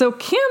 So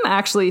Kim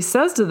actually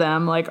says to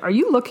them, like, are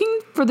you looking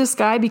for this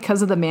guy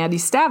because of the Mandy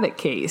Stavik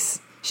case?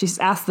 She's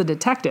asked the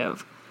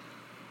detective.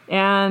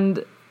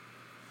 And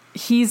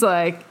he's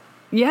like,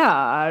 yeah,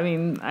 I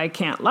mean, I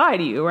can't lie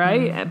to you,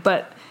 right?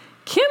 But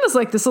Kim is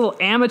like this little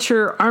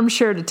amateur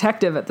armchair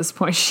detective at this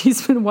point.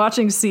 She's been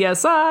watching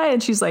CSI,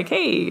 and she's like,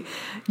 hey,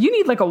 you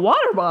need like a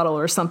water bottle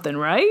or something,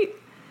 right?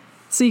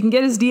 So you can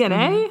get his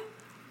DNA?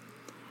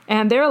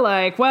 And they're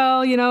like,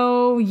 well, you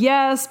know,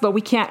 yes, but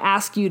we can't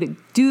ask you to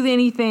do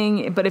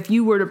anything. But if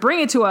you were to bring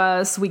it to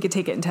us, we could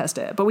take it and test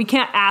it. But we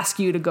can't ask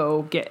you to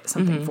go get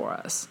something for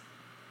us.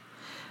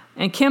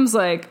 And Kim's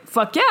like,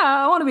 fuck yeah,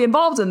 I want to be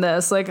involved in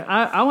this. Like,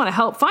 I want to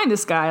help find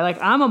this guy.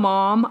 Like, I'm a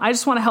mom. I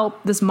just want to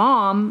help this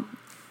mom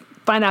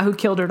find out who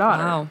killed her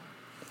daughter. Wow.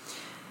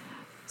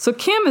 So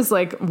Kim is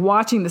like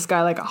watching this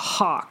guy like a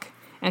hawk.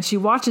 And she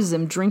watches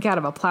him drink out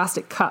of a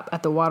plastic cup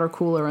at the water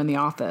cooler in the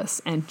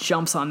office and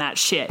jumps on that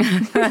shit.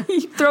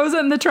 He throws it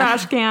in the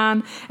trash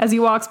can as he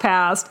walks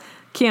past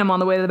Kim on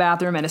the way to the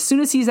bathroom. And as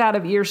soon as he's out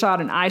of earshot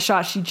and eye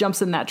shot, she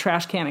jumps in that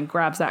trash can and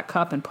grabs that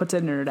cup and puts it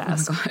in her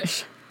desk. Oh,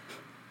 gosh.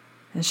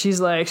 And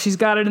she's like, she's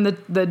got it in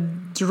the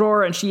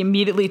drawer, and she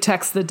immediately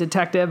texts the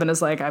detective and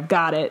is like, I've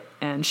got it.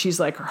 And she's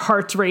like, her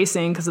heart's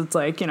racing because it's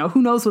like, you know,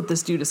 who knows what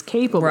this dude is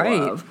capable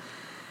of.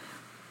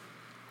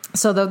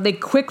 So they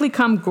quickly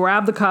come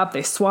grab the cup,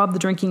 they swab the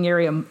drinking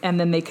area, and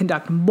then they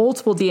conduct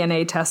multiple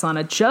DNA tests on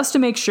it just to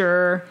make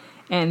sure,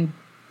 and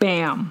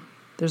bam,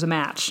 there's a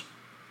match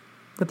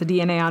with the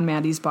DNA on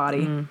Mandy's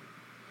body.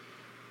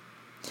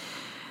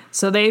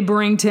 So they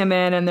bring Tim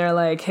in, and they're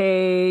like,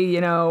 hey,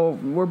 you know,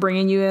 we're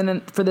bringing you in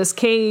for this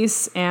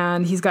case,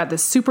 and he's got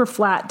this super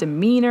flat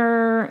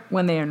demeanor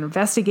when they are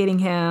investigating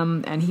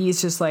him, and he's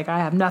just like, I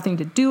have nothing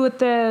to do with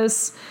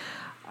this.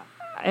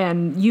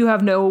 And you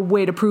have no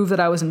way to prove that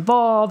I was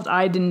involved.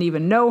 I didn't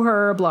even know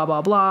her, blah,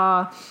 blah,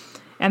 blah.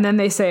 And then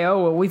they say,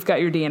 oh, well, we've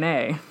got your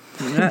DNA.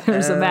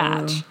 There's a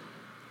match.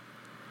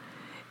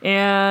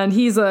 And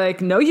he's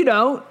like, no, you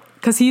don't.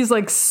 Because he's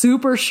like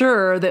super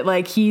sure that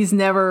like he's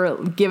never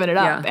given it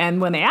up. Yeah.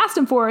 And when they asked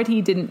him for it, he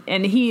didn't.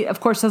 And he, of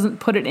course, doesn't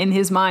put it in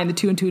his mind, the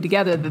two and two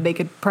together, that they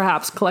could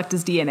perhaps collect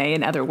his DNA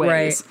in other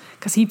ways.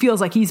 Because he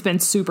feels like he's been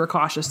super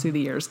cautious through the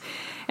years.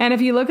 And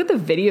if you look at the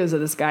videos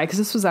of this guy, because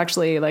this was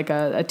actually like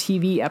a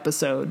TV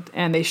episode,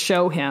 and they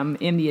show him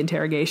in the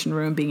interrogation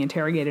room being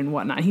interrogated and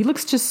whatnot, he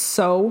looks just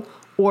so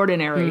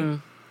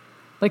ordinary.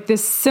 Like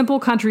this simple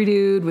country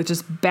dude with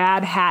just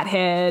bad hat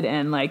head,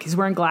 and like he's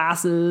wearing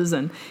glasses,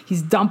 and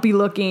he's dumpy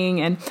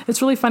looking. And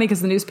it's really funny because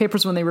the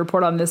newspapers, when they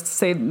report on this,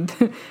 say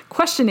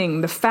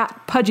questioning the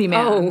fat pudgy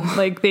man. Oh.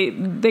 Like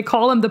they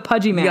call him the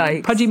pudgy man.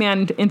 Yikes. Pudgy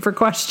man in for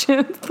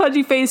question.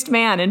 Pudgy faced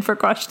man in for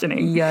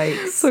questioning.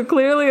 Yikes. So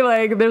clearly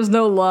like there's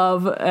no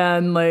love,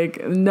 and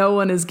like no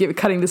one is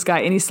cutting this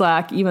guy any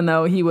slack, even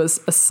though he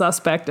was a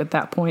suspect at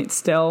that point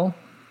still.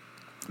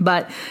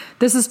 But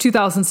this is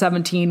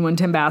 2017 when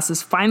Tim Bass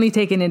is finally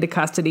taken into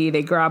custody.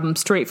 They grab him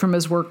straight from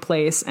his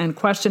workplace and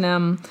question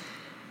him.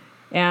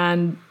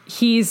 And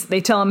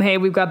they tell him, hey,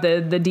 we've got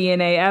the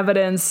DNA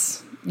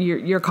evidence.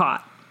 You're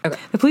caught. Okay.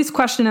 The police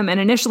question him, and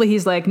initially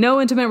he's like,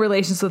 no intimate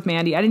relations with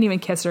Mandy. I didn't even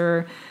kiss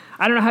her.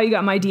 I don't know how you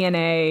got my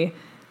DNA.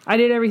 I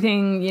did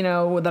everything, you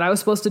know, that I was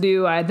supposed to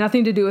do. I had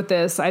nothing to do with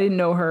this. I didn't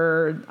know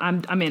her.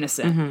 I'm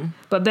innocent.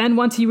 But then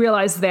once he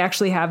realizes they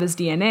actually have his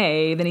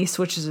DNA, then he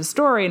switches his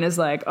story and is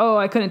like, oh,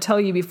 I couldn't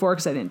tell you before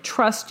because I didn't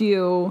trust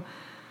you,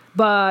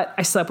 but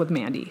I slept with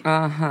Mandy.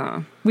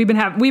 We've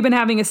been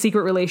having a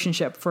secret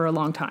relationship for a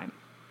long time.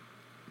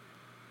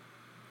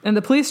 And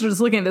the police are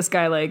just looking at this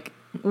guy like,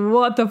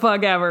 what the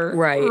fuck ever?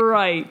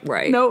 Right.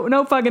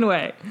 No fucking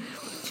way.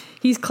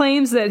 He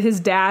claims that his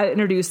dad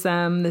introduced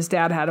them. His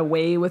dad had a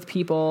way with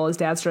people. His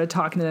dad started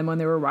talking to them when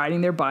they were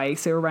riding their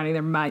bikes. They were riding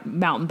their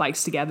mountain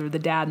bikes together, the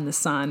dad and the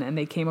son, and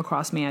they came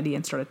across Mandy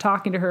and started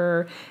talking to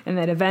her, and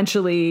then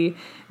eventually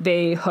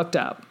they hooked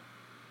up.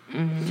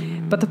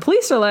 But the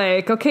police are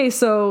like, okay,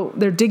 so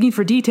they're digging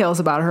for details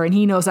about her, and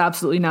he knows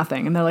absolutely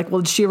nothing. And they're like,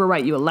 well, did she ever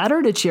write you a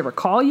letter? Did she ever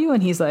call you?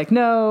 And he's like,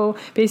 no.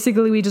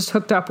 Basically, we just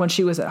hooked up when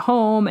she was at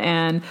home,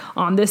 and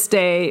on this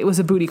day, it was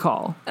a booty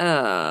call.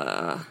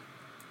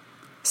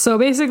 So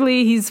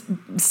basically, he's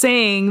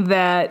saying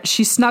that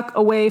she snuck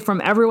away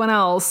from everyone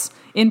else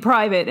in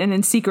private and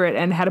in secret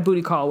and had a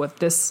booty call with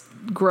this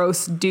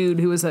gross dude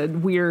who was a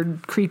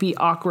weird, creepy,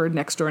 awkward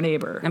next-door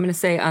neighbor. I'm going to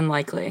say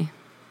unlikely.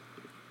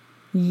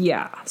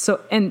 Yeah.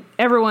 So, and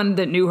everyone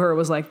that knew her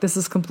was like, this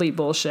is complete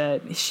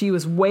bullshit. She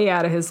was way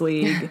out of his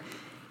league.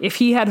 If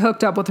he had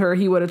hooked up with her,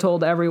 he would have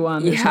told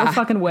everyone, there's no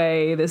fucking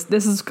way. This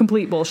is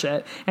complete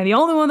bullshit. And the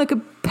only one that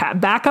could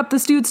back up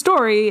this dude's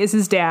story is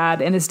his dad,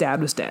 and his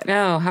dad was dead.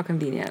 Oh, how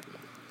convenient.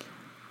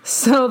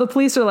 So the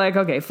police are like,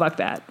 okay, fuck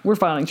that. We're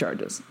filing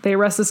charges. They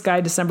arrest this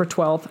guy December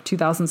 12th,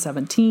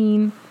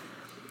 2017.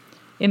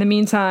 In the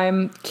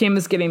meantime, Kim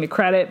is getting the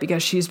credit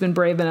because she's been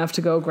brave enough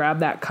to go grab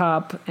that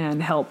cup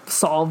and help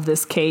solve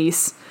this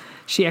case.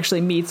 She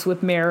actually meets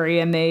with Mary,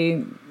 and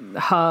they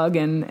hug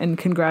and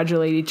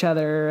congratulate each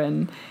other,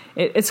 and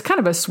it's kind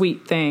of a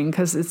sweet thing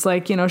because it's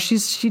like, you know, she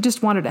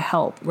just wanted to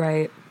help.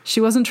 Right. She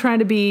wasn't trying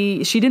to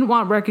be, she didn't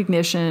want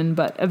recognition,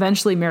 but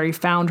eventually Mary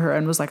found her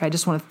and was like, I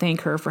just want to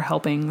thank her for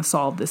helping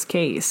solve this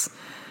case.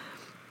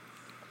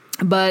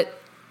 But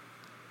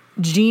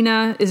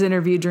Gina is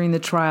interviewed during the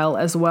trial,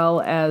 as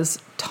well as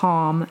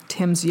Tom,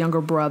 Tim's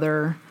younger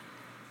brother.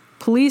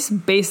 Police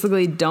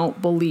basically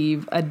don't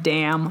believe a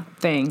damn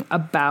thing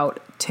about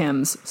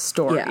Tim's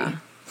story. Yeah.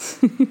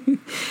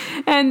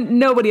 And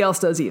nobody else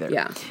does either.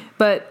 Yeah.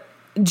 But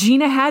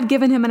Gina had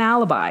given him an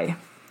alibi.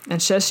 And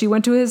says she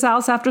went to his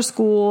house after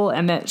school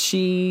and that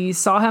she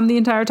saw him the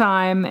entire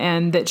time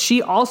and that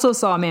she also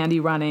saw Mandy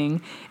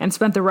running and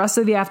spent the rest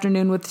of the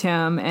afternoon with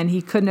Tim, and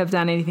he couldn't have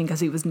done anything because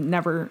he was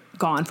never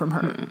gone from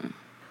her.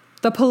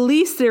 The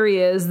police theory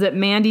is that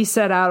Mandy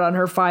set out on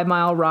her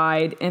 5-mile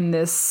ride in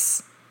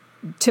this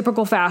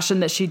typical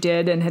fashion that she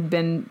did and had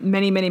been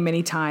many, many,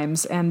 many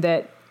times, and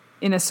that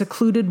in a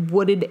secluded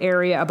wooded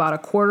area about a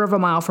quarter of a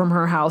mile from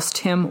her house,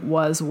 Tim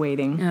was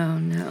waiting. Oh,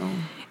 no.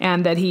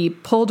 And that he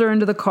pulled her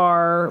into the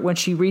car when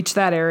she reached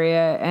that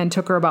area and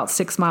took her about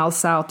 6 miles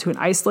south to an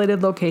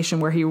isolated location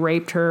where he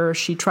raped her.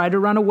 She tried to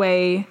run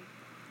away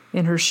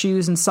in her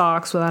shoes and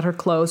socks without her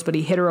clothes, but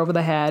he hit her over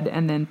the head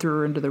and then threw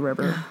her into the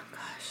river. Oh,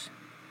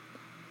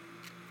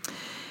 gosh.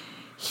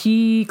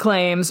 He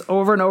claims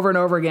over and over and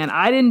over again,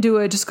 I didn't do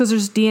it. Just because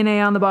there's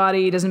DNA on the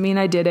body doesn't mean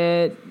I did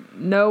it.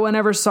 No one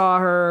ever saw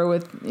her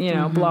with,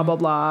 blah, blah,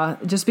 blah.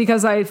 Just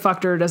because I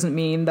fucked her doesn't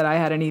mean that I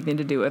had anything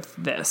to do with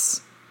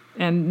this.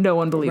 And no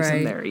one believes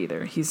him there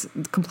either. He's a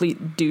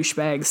complete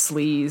douchebag,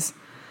 sleaze.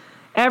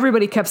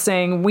 Everybody kept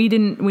saying,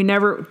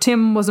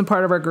 Tim wasn't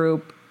part of our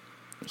group.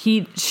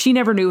 She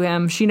never knew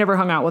him. She never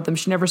hung out with him.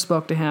 She never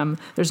spoke to him.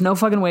 There's no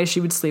fucking way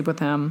she would sleep with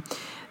him.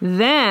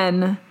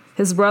 Then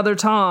his brother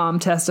Tom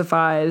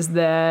testifies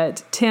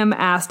that Tim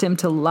asked him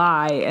to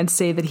lie and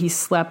say that he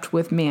slept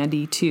with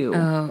Mandy too.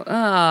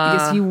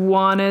 Because he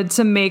wanted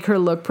to make her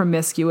look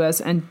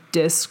promiscuous and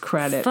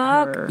discredit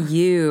her. Fuck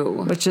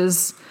you. Which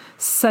is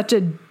such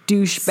a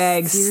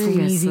douchebag,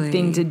 sleazy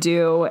thing to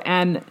do.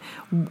 And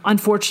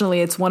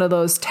unfortunately, it's one of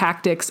those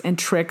tactics and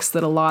tricks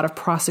that a lot of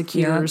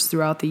prosecutors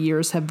throughout the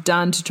years have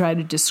done to try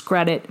to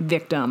discredit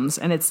victims.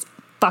 And it's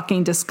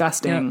fucking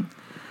disgusting. Yep.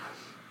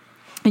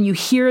 And you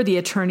hear the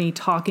attorney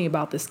talking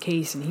about this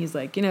case, and he's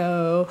like,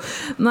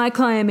 my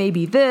client may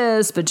be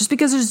this, but just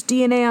because there's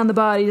DNA on the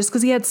body, just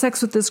because he had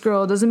sex with this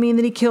girl, doesn't mean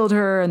that he killed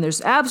her, and there's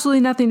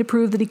absolutely nothing to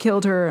prove that he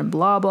killed her, and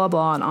blah, blah,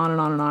 blah, and on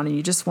and on and on, and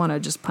you just want to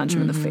just punch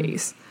him in the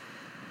face.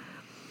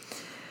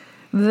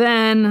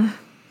 Then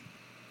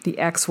the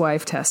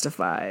ex-wife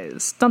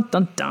testifies. Dum,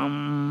 dum,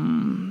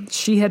 dum.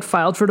 She had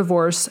filed for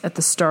divorce at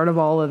the start of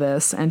all of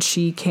this, and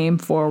she came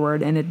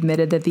forward and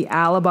admitted that the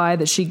alibi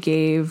that she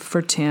gave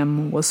for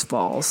Tim was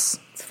false.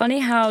 It's funny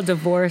how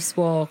divorce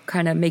will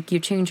kind of make you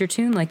change your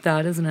tune like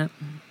that, isn't it?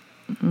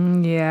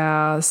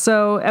 Yeah.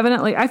 So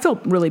evidently, I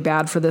felt really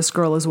bad for this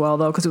girl as well,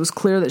 though, because it was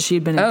clear that she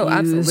had been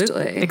abused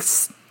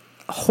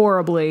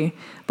horribly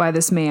by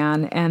this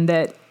man, and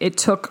that it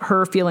took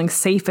her feeling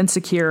safe and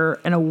secure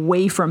and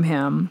away from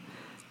him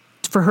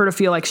for her to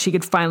feel like she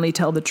could finally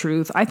tell the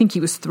truth. I think he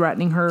was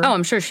threatening her. Oh,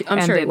 I'm sure he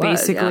was,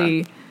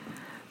 basically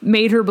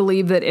made her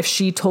believe that if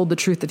she told the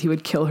truth that he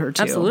would kill her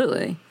too.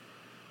 Absolutely.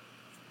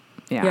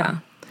 Yeah.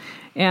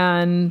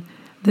 And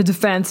the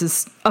defense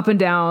is up and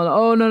down.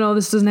 Oh, no,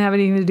 this doesn't have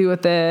anything to do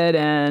with it.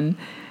 And,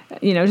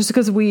 just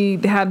because we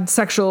had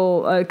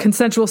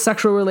consensual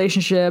sexual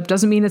relationship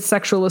doesn't mean it's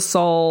sexual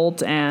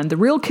assault. And the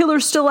real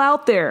killer's still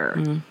out there.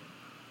 Mm.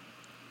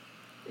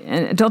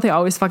 And don't they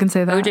always fucking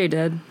say that? OJ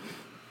did.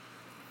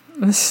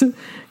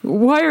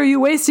 Why are you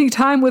wasting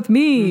time with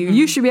me? Mm-hmm.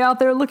 You should be out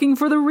there looking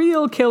for the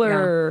real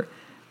killer. Yeah.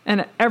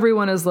 And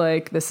everyone is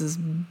like, this is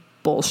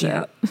bullshit.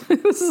 Yeah.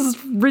 This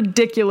is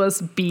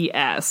ridiculous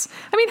BS.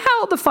 I mean,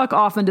 how the fuck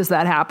often does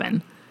that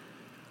happen?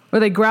 Where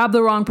they grab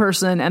the wrong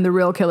person and the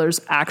real killer's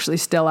actually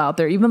still out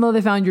there, even though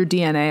they found your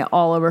DNA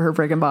all over her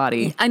friggin'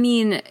 body. I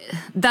mean,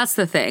 that's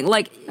the thing.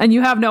 And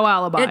you have no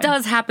alibi. It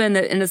does happen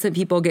that innocent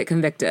people get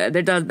convicted.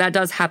 That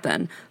does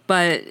happen.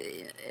 But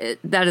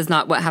that is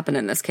not what happened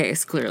in this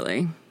case,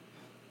 clearly.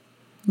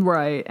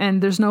 Right.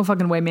 And there's no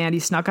fucking way Mandy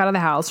snuck out of the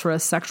house for a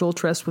sexual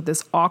tryst with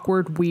this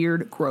awkward,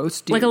 weird,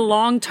 gross dude. Like a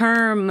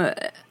long-term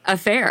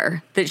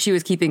affair that she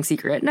was keeping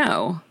secret.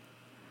 No.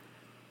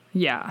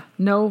 Yeah.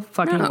 No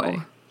fucking way.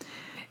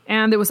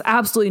 And there was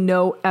absolutely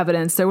no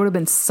evidence. There would have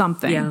been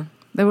something. Yeah.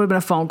 There would have been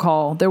a phone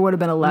call. There would have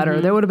been a letter.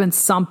 Mm-hmm. There would have been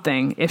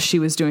something if she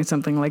was doing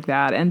something like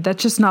that. And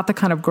that's just not the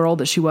kind of girl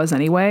that she was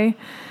anyway.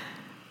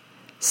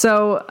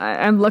 So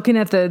I'm looking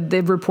at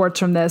the reports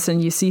from this,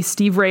 and you see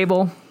Steve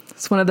Rabel.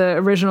 It's one of the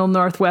original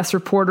Northwest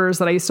reporters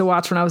that I used to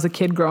watch when I was a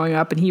kid growing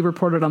up, and he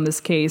reported on this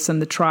case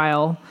and the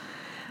trial.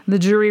 The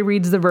jury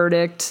reads the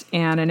verdict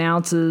and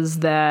announces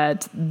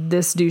that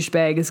this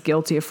douchebag is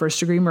guilty of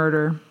first-degree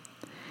murder,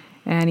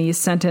 and he's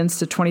sentenced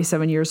to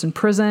 27 years in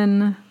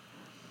prison.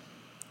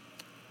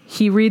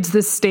 He reads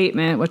this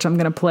statement, which I'm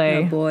going to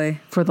play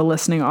for the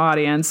listening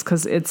audience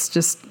because it's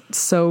just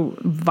so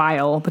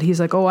vile. But he's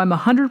like, I'm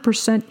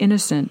 100%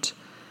 innocent.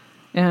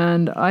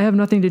 And I have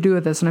nothing to do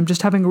with this, and I'm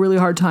just having a really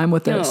hard time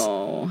with this.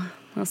 Oh,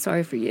 I'm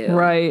sorry for you.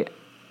 Right.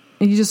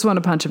 And you just want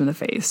to punch him in the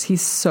face.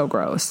 He's so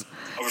gross.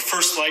 I would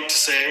first like to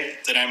say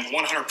that I'm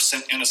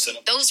 100%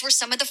 innocent. Those were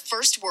some of the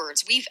first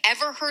words we've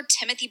ever heard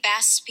Timothy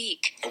Bass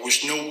speak. I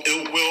wish no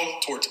ill will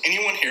towards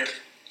anyone here.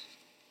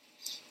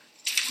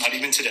 Not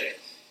even today.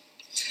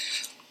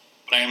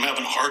 But I am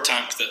having a hard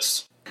time with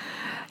this.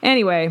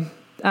 Anyway,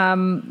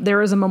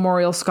 there is a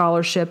memorial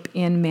scholarship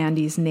in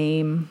Mandy's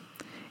name.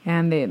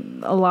 And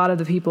a lot of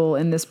the people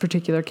in this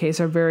particular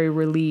case are very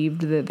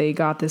relieved that they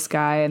got this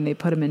guy and they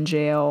put him in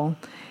jail.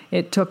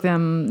 It took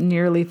them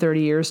nearly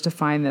 30 years to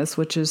find this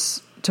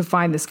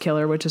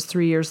killer, which is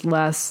 3 years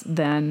less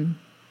than,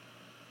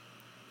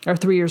 or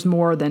 3 years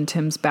more than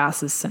Tim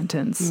Bass's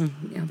sentence.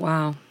 Yeah,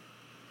 wow.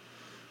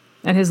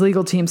 And his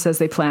legal team says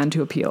they plan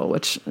to appeal,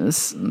 which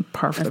is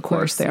par for the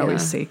course. They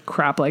always say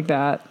crap like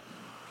that.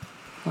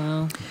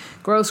 Wow.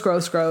 Gross.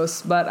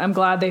 But I'm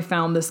glad they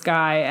found this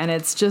guy, and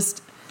it's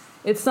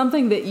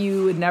something that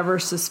you would never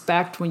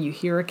suspect when you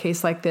hear a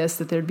case like this,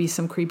 that there'd be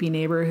some creepy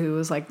neighbor who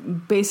was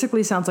like,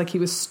 basically sounds like he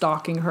was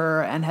stalking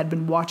her and had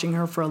been watching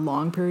her for a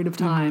long period of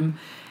time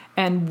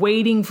and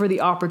waiting for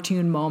the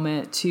opportune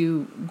moment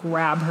to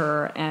grab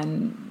her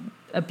and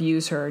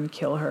abuse her and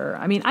kill her.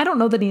 I mean, I don't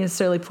know that he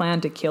necessarily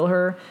planned to kill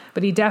her,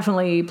 but he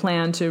definitely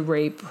planned to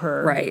rape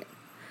her. Right.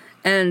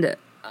 And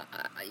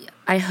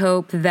I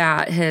hope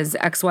that his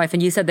ex-wife,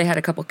 and you said they had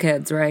a couple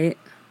kids, right?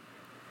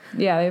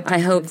 Yeah. I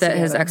hope that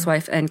his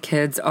ex-wife and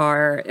kids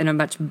are in a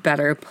much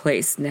better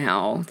place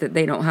now, that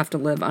they don't have to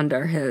live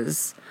under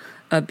his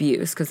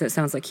abuse, because it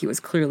sounds like he was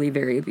clearly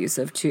very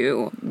abusive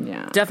to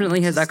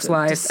definitely his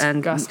ex-wife,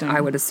 and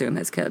I would assume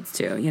his kids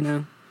too, you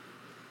know?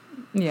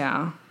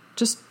 Yeah.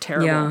 Just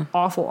terrible. Yeah.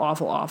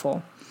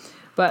 Awful.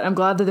 But I'm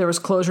glad that there was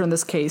closure in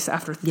this case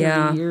after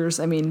 30 years.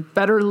 I mean,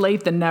 better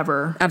late than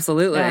never.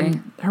 Absolutely.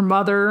 And her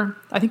mother,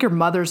 I think her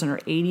mother's in her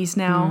 80s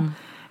now.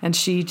 And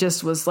she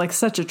just was like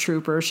such a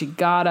trooper. She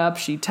got up,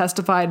 she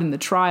testified in the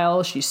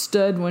trial, she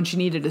stood when she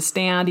needed to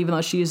stand, even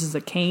though she uses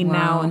a cane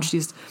now, and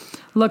she's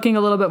looking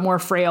a little bit more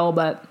frail,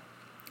 but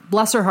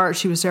bless her heart,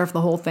 she was there for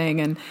the whole thing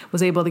and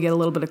was able to get a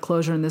little bit of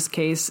closure in this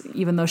case,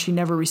 even though she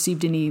never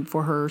received any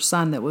for her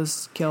son that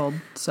was killed.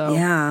 So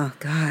yeah,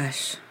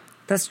 gosh,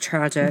 that's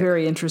tragic.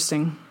 Very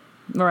interesting.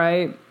 All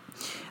right.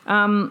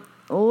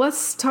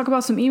 Let's talk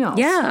about some emails.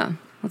 Yeah,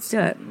 let's do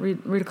it.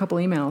 Read a couple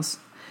emails.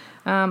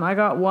 I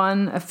got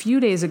one a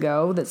few days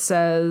ago that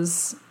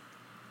says,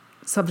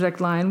 subject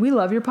line, "We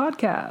love your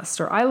podcast,"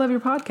 or "I love your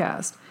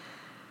podcast.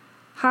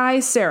 Hi,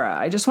 Sarah.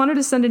 I just wanted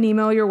to send an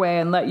email your way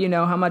and let you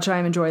know how much I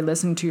enjoy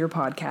listening to your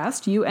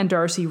podcast. You and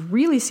Darcy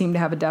really seem to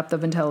have a depth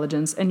of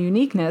intelligence and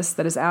uniqueness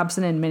that is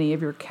absent in many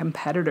of your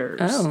competitors.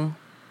 Oh.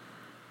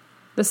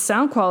 The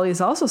sound quality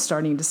is also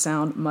starting to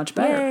sound much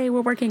better. Yay,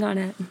 we're working on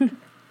it.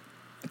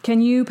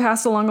 Can you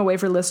pass along a way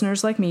for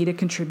listeners like me to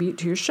contribute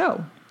to your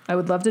show? I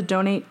would love to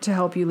donate to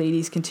help you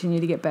ladies continue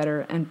to get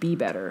better and be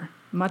better.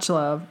 Much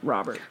love,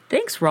 Robert."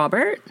 Thanks,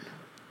 Robert.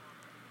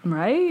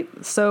 Right?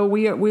 So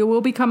we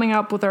will be coming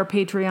up with our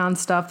Patreon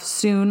stuff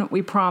soon,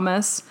 we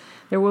promise.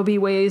 There will be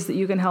ways that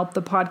you can help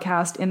the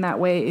podcast in that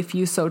way if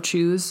you so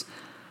choose.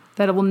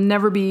 That it will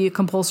never be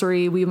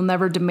compulsory. We will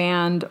never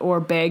demand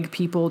or beg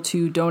people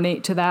to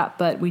donate to that,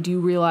 but we do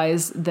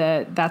realize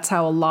that that's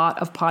how a lot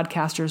of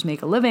podcasters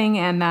make a living,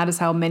 and that is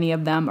how many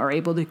of them are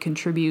able to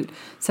contribute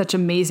such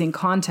amazing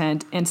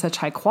content and such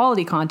high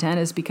quality content,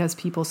 is because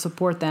people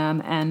support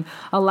them and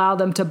allow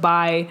them to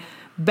buy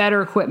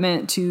better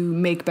equipment to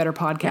make better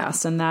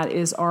podcasts. And that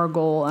is our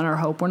goal and our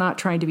hope. We're not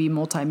trying to be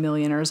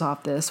multimillionaires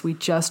off this. We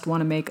just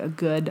want to make a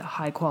good,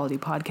 high quality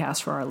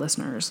podcast for our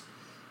listeners.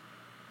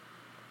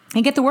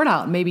 And get the word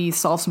out. Maybe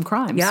solve some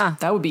crimes. Yeah.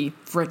 That would be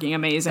freaking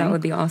amazing. That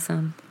would be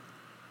awesome.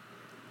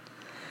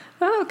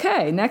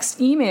 Okay,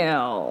 next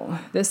email.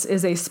 This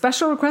is a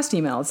special request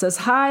email. It says,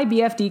 "Hi,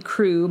 BFD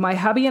crew. My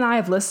hubby and I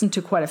have listened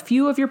to quite a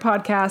few of your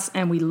podcasts,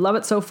 and we love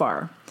it so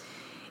far.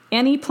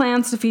 Any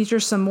plans to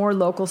feature some more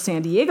local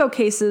San Diego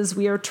cases?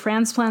 We are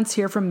transplants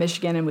here from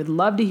Michigan, and would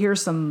love to hear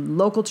some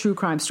local true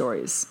crime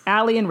stories.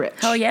 Allie and Rich."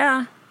 Oh,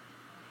 yeah.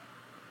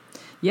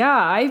 Yeah,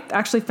 I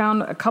actually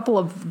found a couple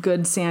of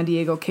good San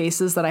Diego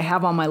cases that I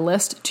have on my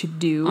list to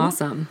do.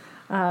 Awesome.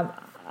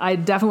 I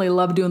definitely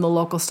love doing the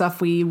local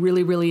stuff. We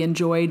really, really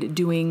enjoyed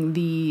doing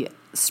the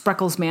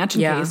Spreckles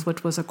Mansion case,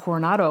 which was a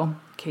Coronado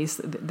case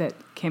that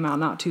came out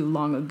not too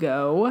long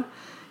ago.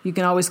 You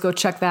can always go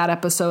check that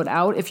episode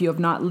out if you have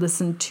not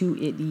listened to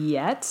it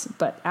yet.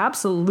 But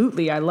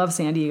absolutely, I love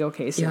San Diego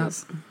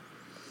cases. Yep.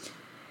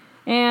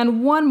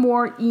 And one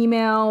more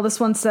email. This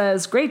one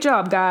says, "Great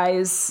job,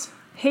 guys.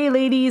 Hey,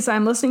 ladies,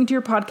 I'm listening to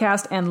your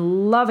podcast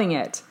and loving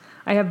it.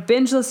 I have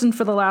binge listened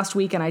for the last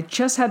week, and I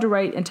just had to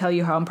write and tell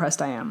you how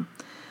impressed I am.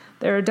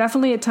 There are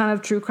definitely a ton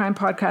of true crime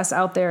podcasts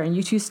out there, and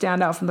you two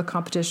stand out from the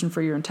competition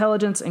for your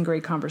intelligence and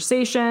great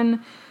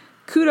conversation.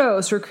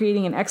 Kudos for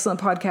creating an excellent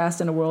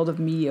podcast in a world of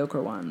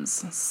mediocre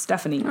ones.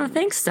 Stephanie." Oh,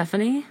 thanks,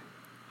 Stephanie.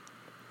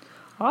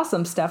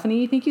 Awesome,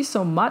 Stephanie. Thank you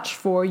so much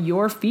for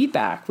your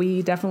feedback.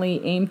 We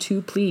definitely aim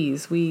to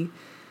please. We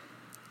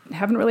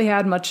haven't really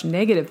had much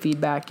negative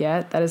feedback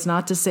yet. That is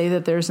not to say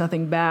that there's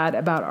nothing bad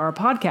about our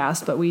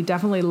podcast, but we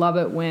definitely love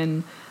it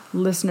when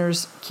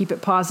listeners keep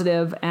it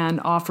positive and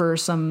offer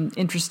some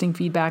interesting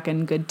feedback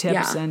and good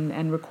tips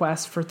and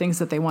requests for things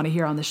that they want to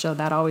hear on the show.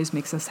 That always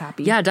makes us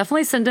happy. Yeah,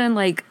 definitely send in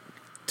like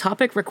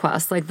topic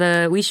requests. Like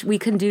we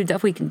can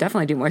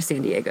definitely do more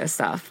San Diego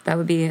stuff.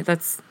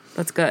 That's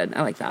good.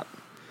 I like that.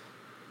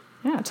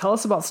 Yeah, tell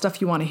us about stuff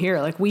you want to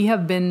hear. Like, we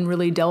have been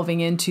really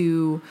delving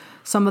into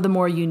some of the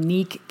more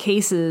unique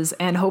cases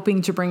and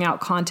hoping to bring out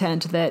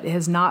content that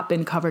has not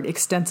been covered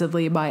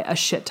extensively by a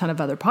shit ton of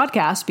other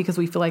podcasts, because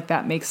we feel like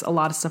that makes a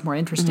lot of stuff more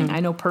interesting.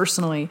 I know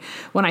personally,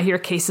 when I hear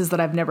cases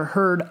that I've never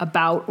heard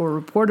about or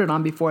reported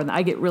on before, then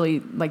I get really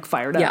like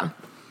fired up. Yeah.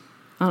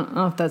 I don't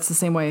know if that's the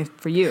same way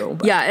for you.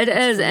 But yeah, it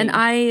is. And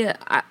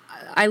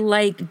I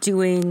like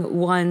doing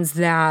ones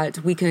that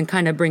we can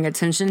kind of bring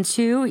attention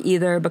to,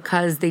 either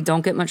because they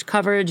don't get much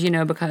coverage,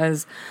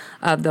 because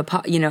of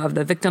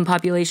the victim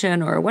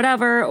population or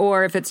whatever,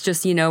 or if it's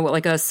just,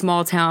 like a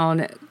small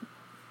town,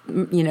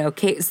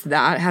 case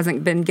that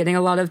hasn't been getting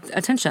a lot of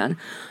attention.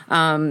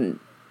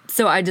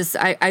 So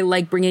I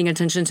like bringing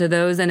attention to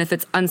those. And if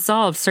it's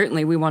unsolved,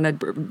 certainly we want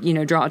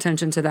to, draw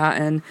attention to that,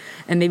 and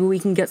maybe we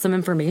can get some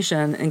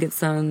information and get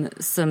some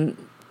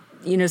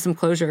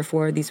closure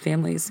for these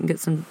families and get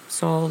some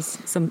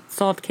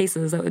solved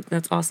cases.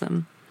 That's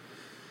awesome.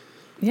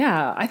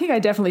 Yeah, I think I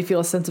definitely feel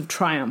a sense of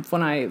triumph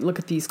when I look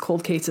at these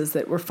cold cases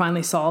that were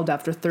finally solved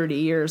after 30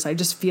 years. I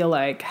just feel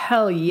like,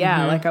 hell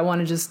yeah, like I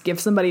want to just give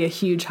somebody a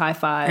huge high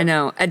five. I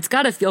know. It's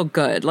got to feel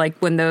good. Like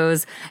when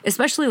those,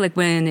 especially like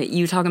when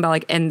you talking about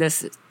like in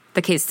the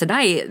case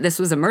tonight, this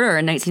was a murder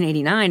in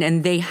 1989,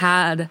 and they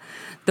had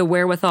the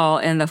wherewithal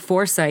and the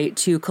foresight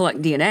to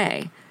collect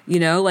DNA.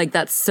 Like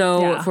that's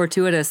so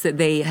fortuitous that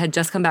they had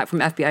just come back from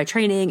FBI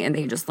training and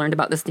they just learned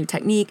about this new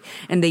technique,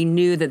 and they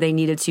knew that they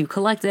needed to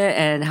collect it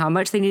and how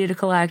much they needed to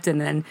collect.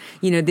 And then,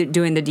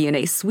 doing the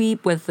DNA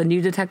sweep with the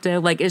new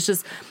detective, like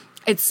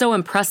it's so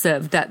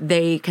impressive that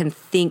they can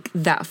think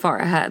that far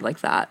ahead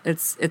like that.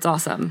 It's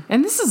awesome.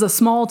 And this is a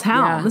small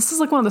town. Yeah. This is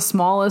like one of the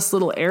smallest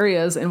little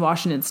areas in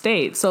Washington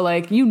State. So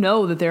like,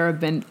 that there have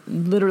been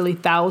literally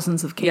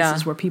thousands of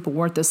cases where people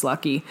weren't this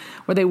lucky,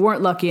 where they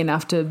weren't lucky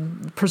enough to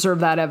preserve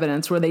that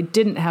evidence, where they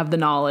didn't have the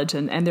knowledge,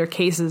 and their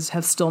cases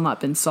have still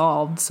not been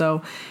solved.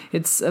 So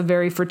it's a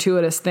very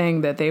fortuitous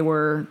thing that they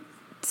were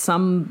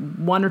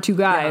one or two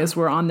guys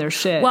were on their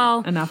shit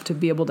enough to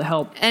be able to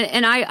help.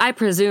 And I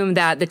presume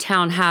that the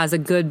town has a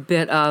good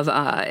bit of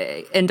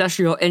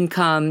industrial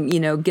income,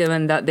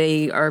 given that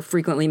they are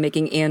frequently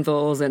making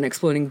anvils and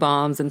exploding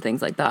bombs and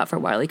things like that for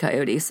Wile E.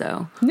 Coyote.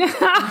 So,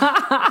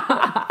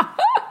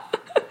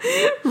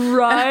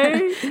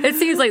 right? It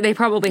seems like they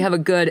probably have a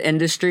good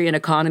industry and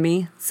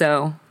economy.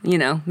 So,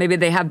 maybe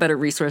they have better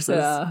resources.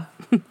 Yeah.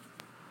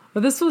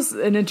 But this was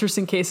an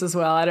interesting case as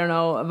well. I don't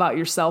know about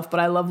yourself,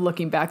 but I love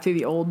looking back to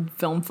the old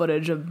film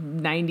footage of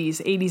 80s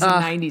and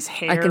 90s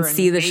hair. I can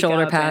see the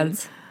shoulder makeup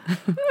pads.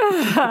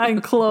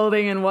 And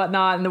clothing and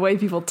whatnot, and the way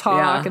people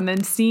talk, and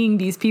then seeing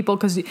these people,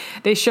 because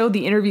they showed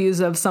the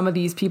interviews of some of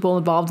these people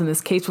involved in this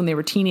case when they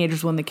were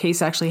teenagers, when the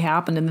case actually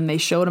happened, and then they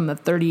showed them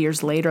 30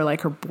 years later, like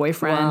her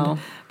boyfriend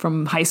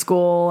from high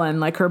school and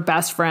like her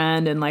best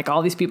friend and like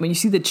all these people. And you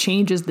see the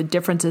changes, the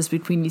differences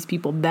between these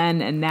people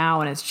then and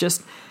now, and it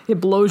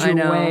blows you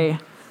away.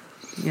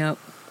 Yep.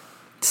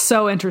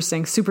 So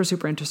interesting. Super,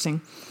 super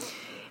interesting.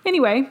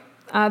 Anyway,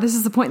 this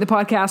is the point in the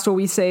podcast where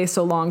we say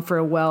so long,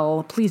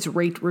 farewell. Please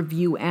rate,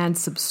 review, and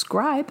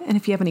subscribe. And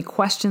if you have any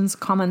questions,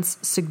 comments,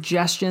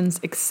 suggestions,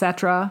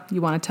 etc.,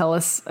 you want to tell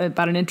us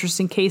about an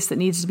interesting case that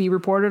needs to be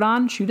reported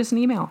on, shoot us an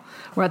email.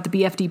 We're at the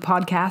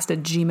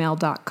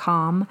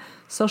bfdpodcast@gmail.com.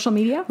 Social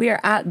media? We are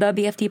at the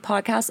BFD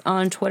Podcast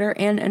on Twitter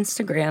and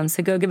Instagram.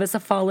 So go give us a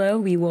follow.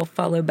 We will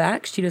follow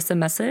back. Shoot us a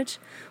message.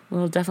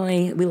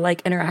 We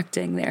like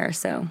interacting there.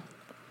 So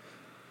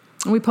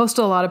we post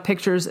a lot of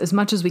pictures as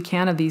much as we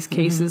can of these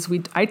cases.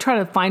 I try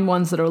to find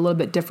ones that are a little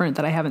bit different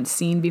that I haven't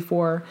seen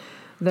before,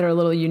 that are a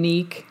little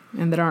unique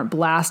and that aren't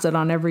blasted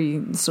on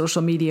every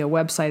social media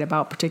website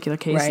about particular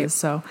cases. Right.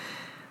 So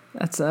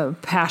that's a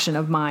passion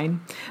of mine.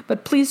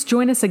 But please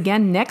join us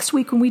again next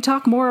week when we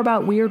talk more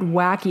about weird,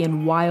 wacky,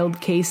 and wild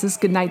cases.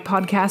 Good night,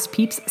 podcast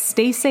peeps.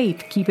 Stay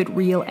safe, keep it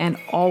real, and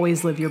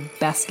always live your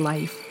best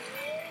life.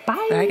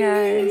 Bye. Bye,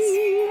 guys.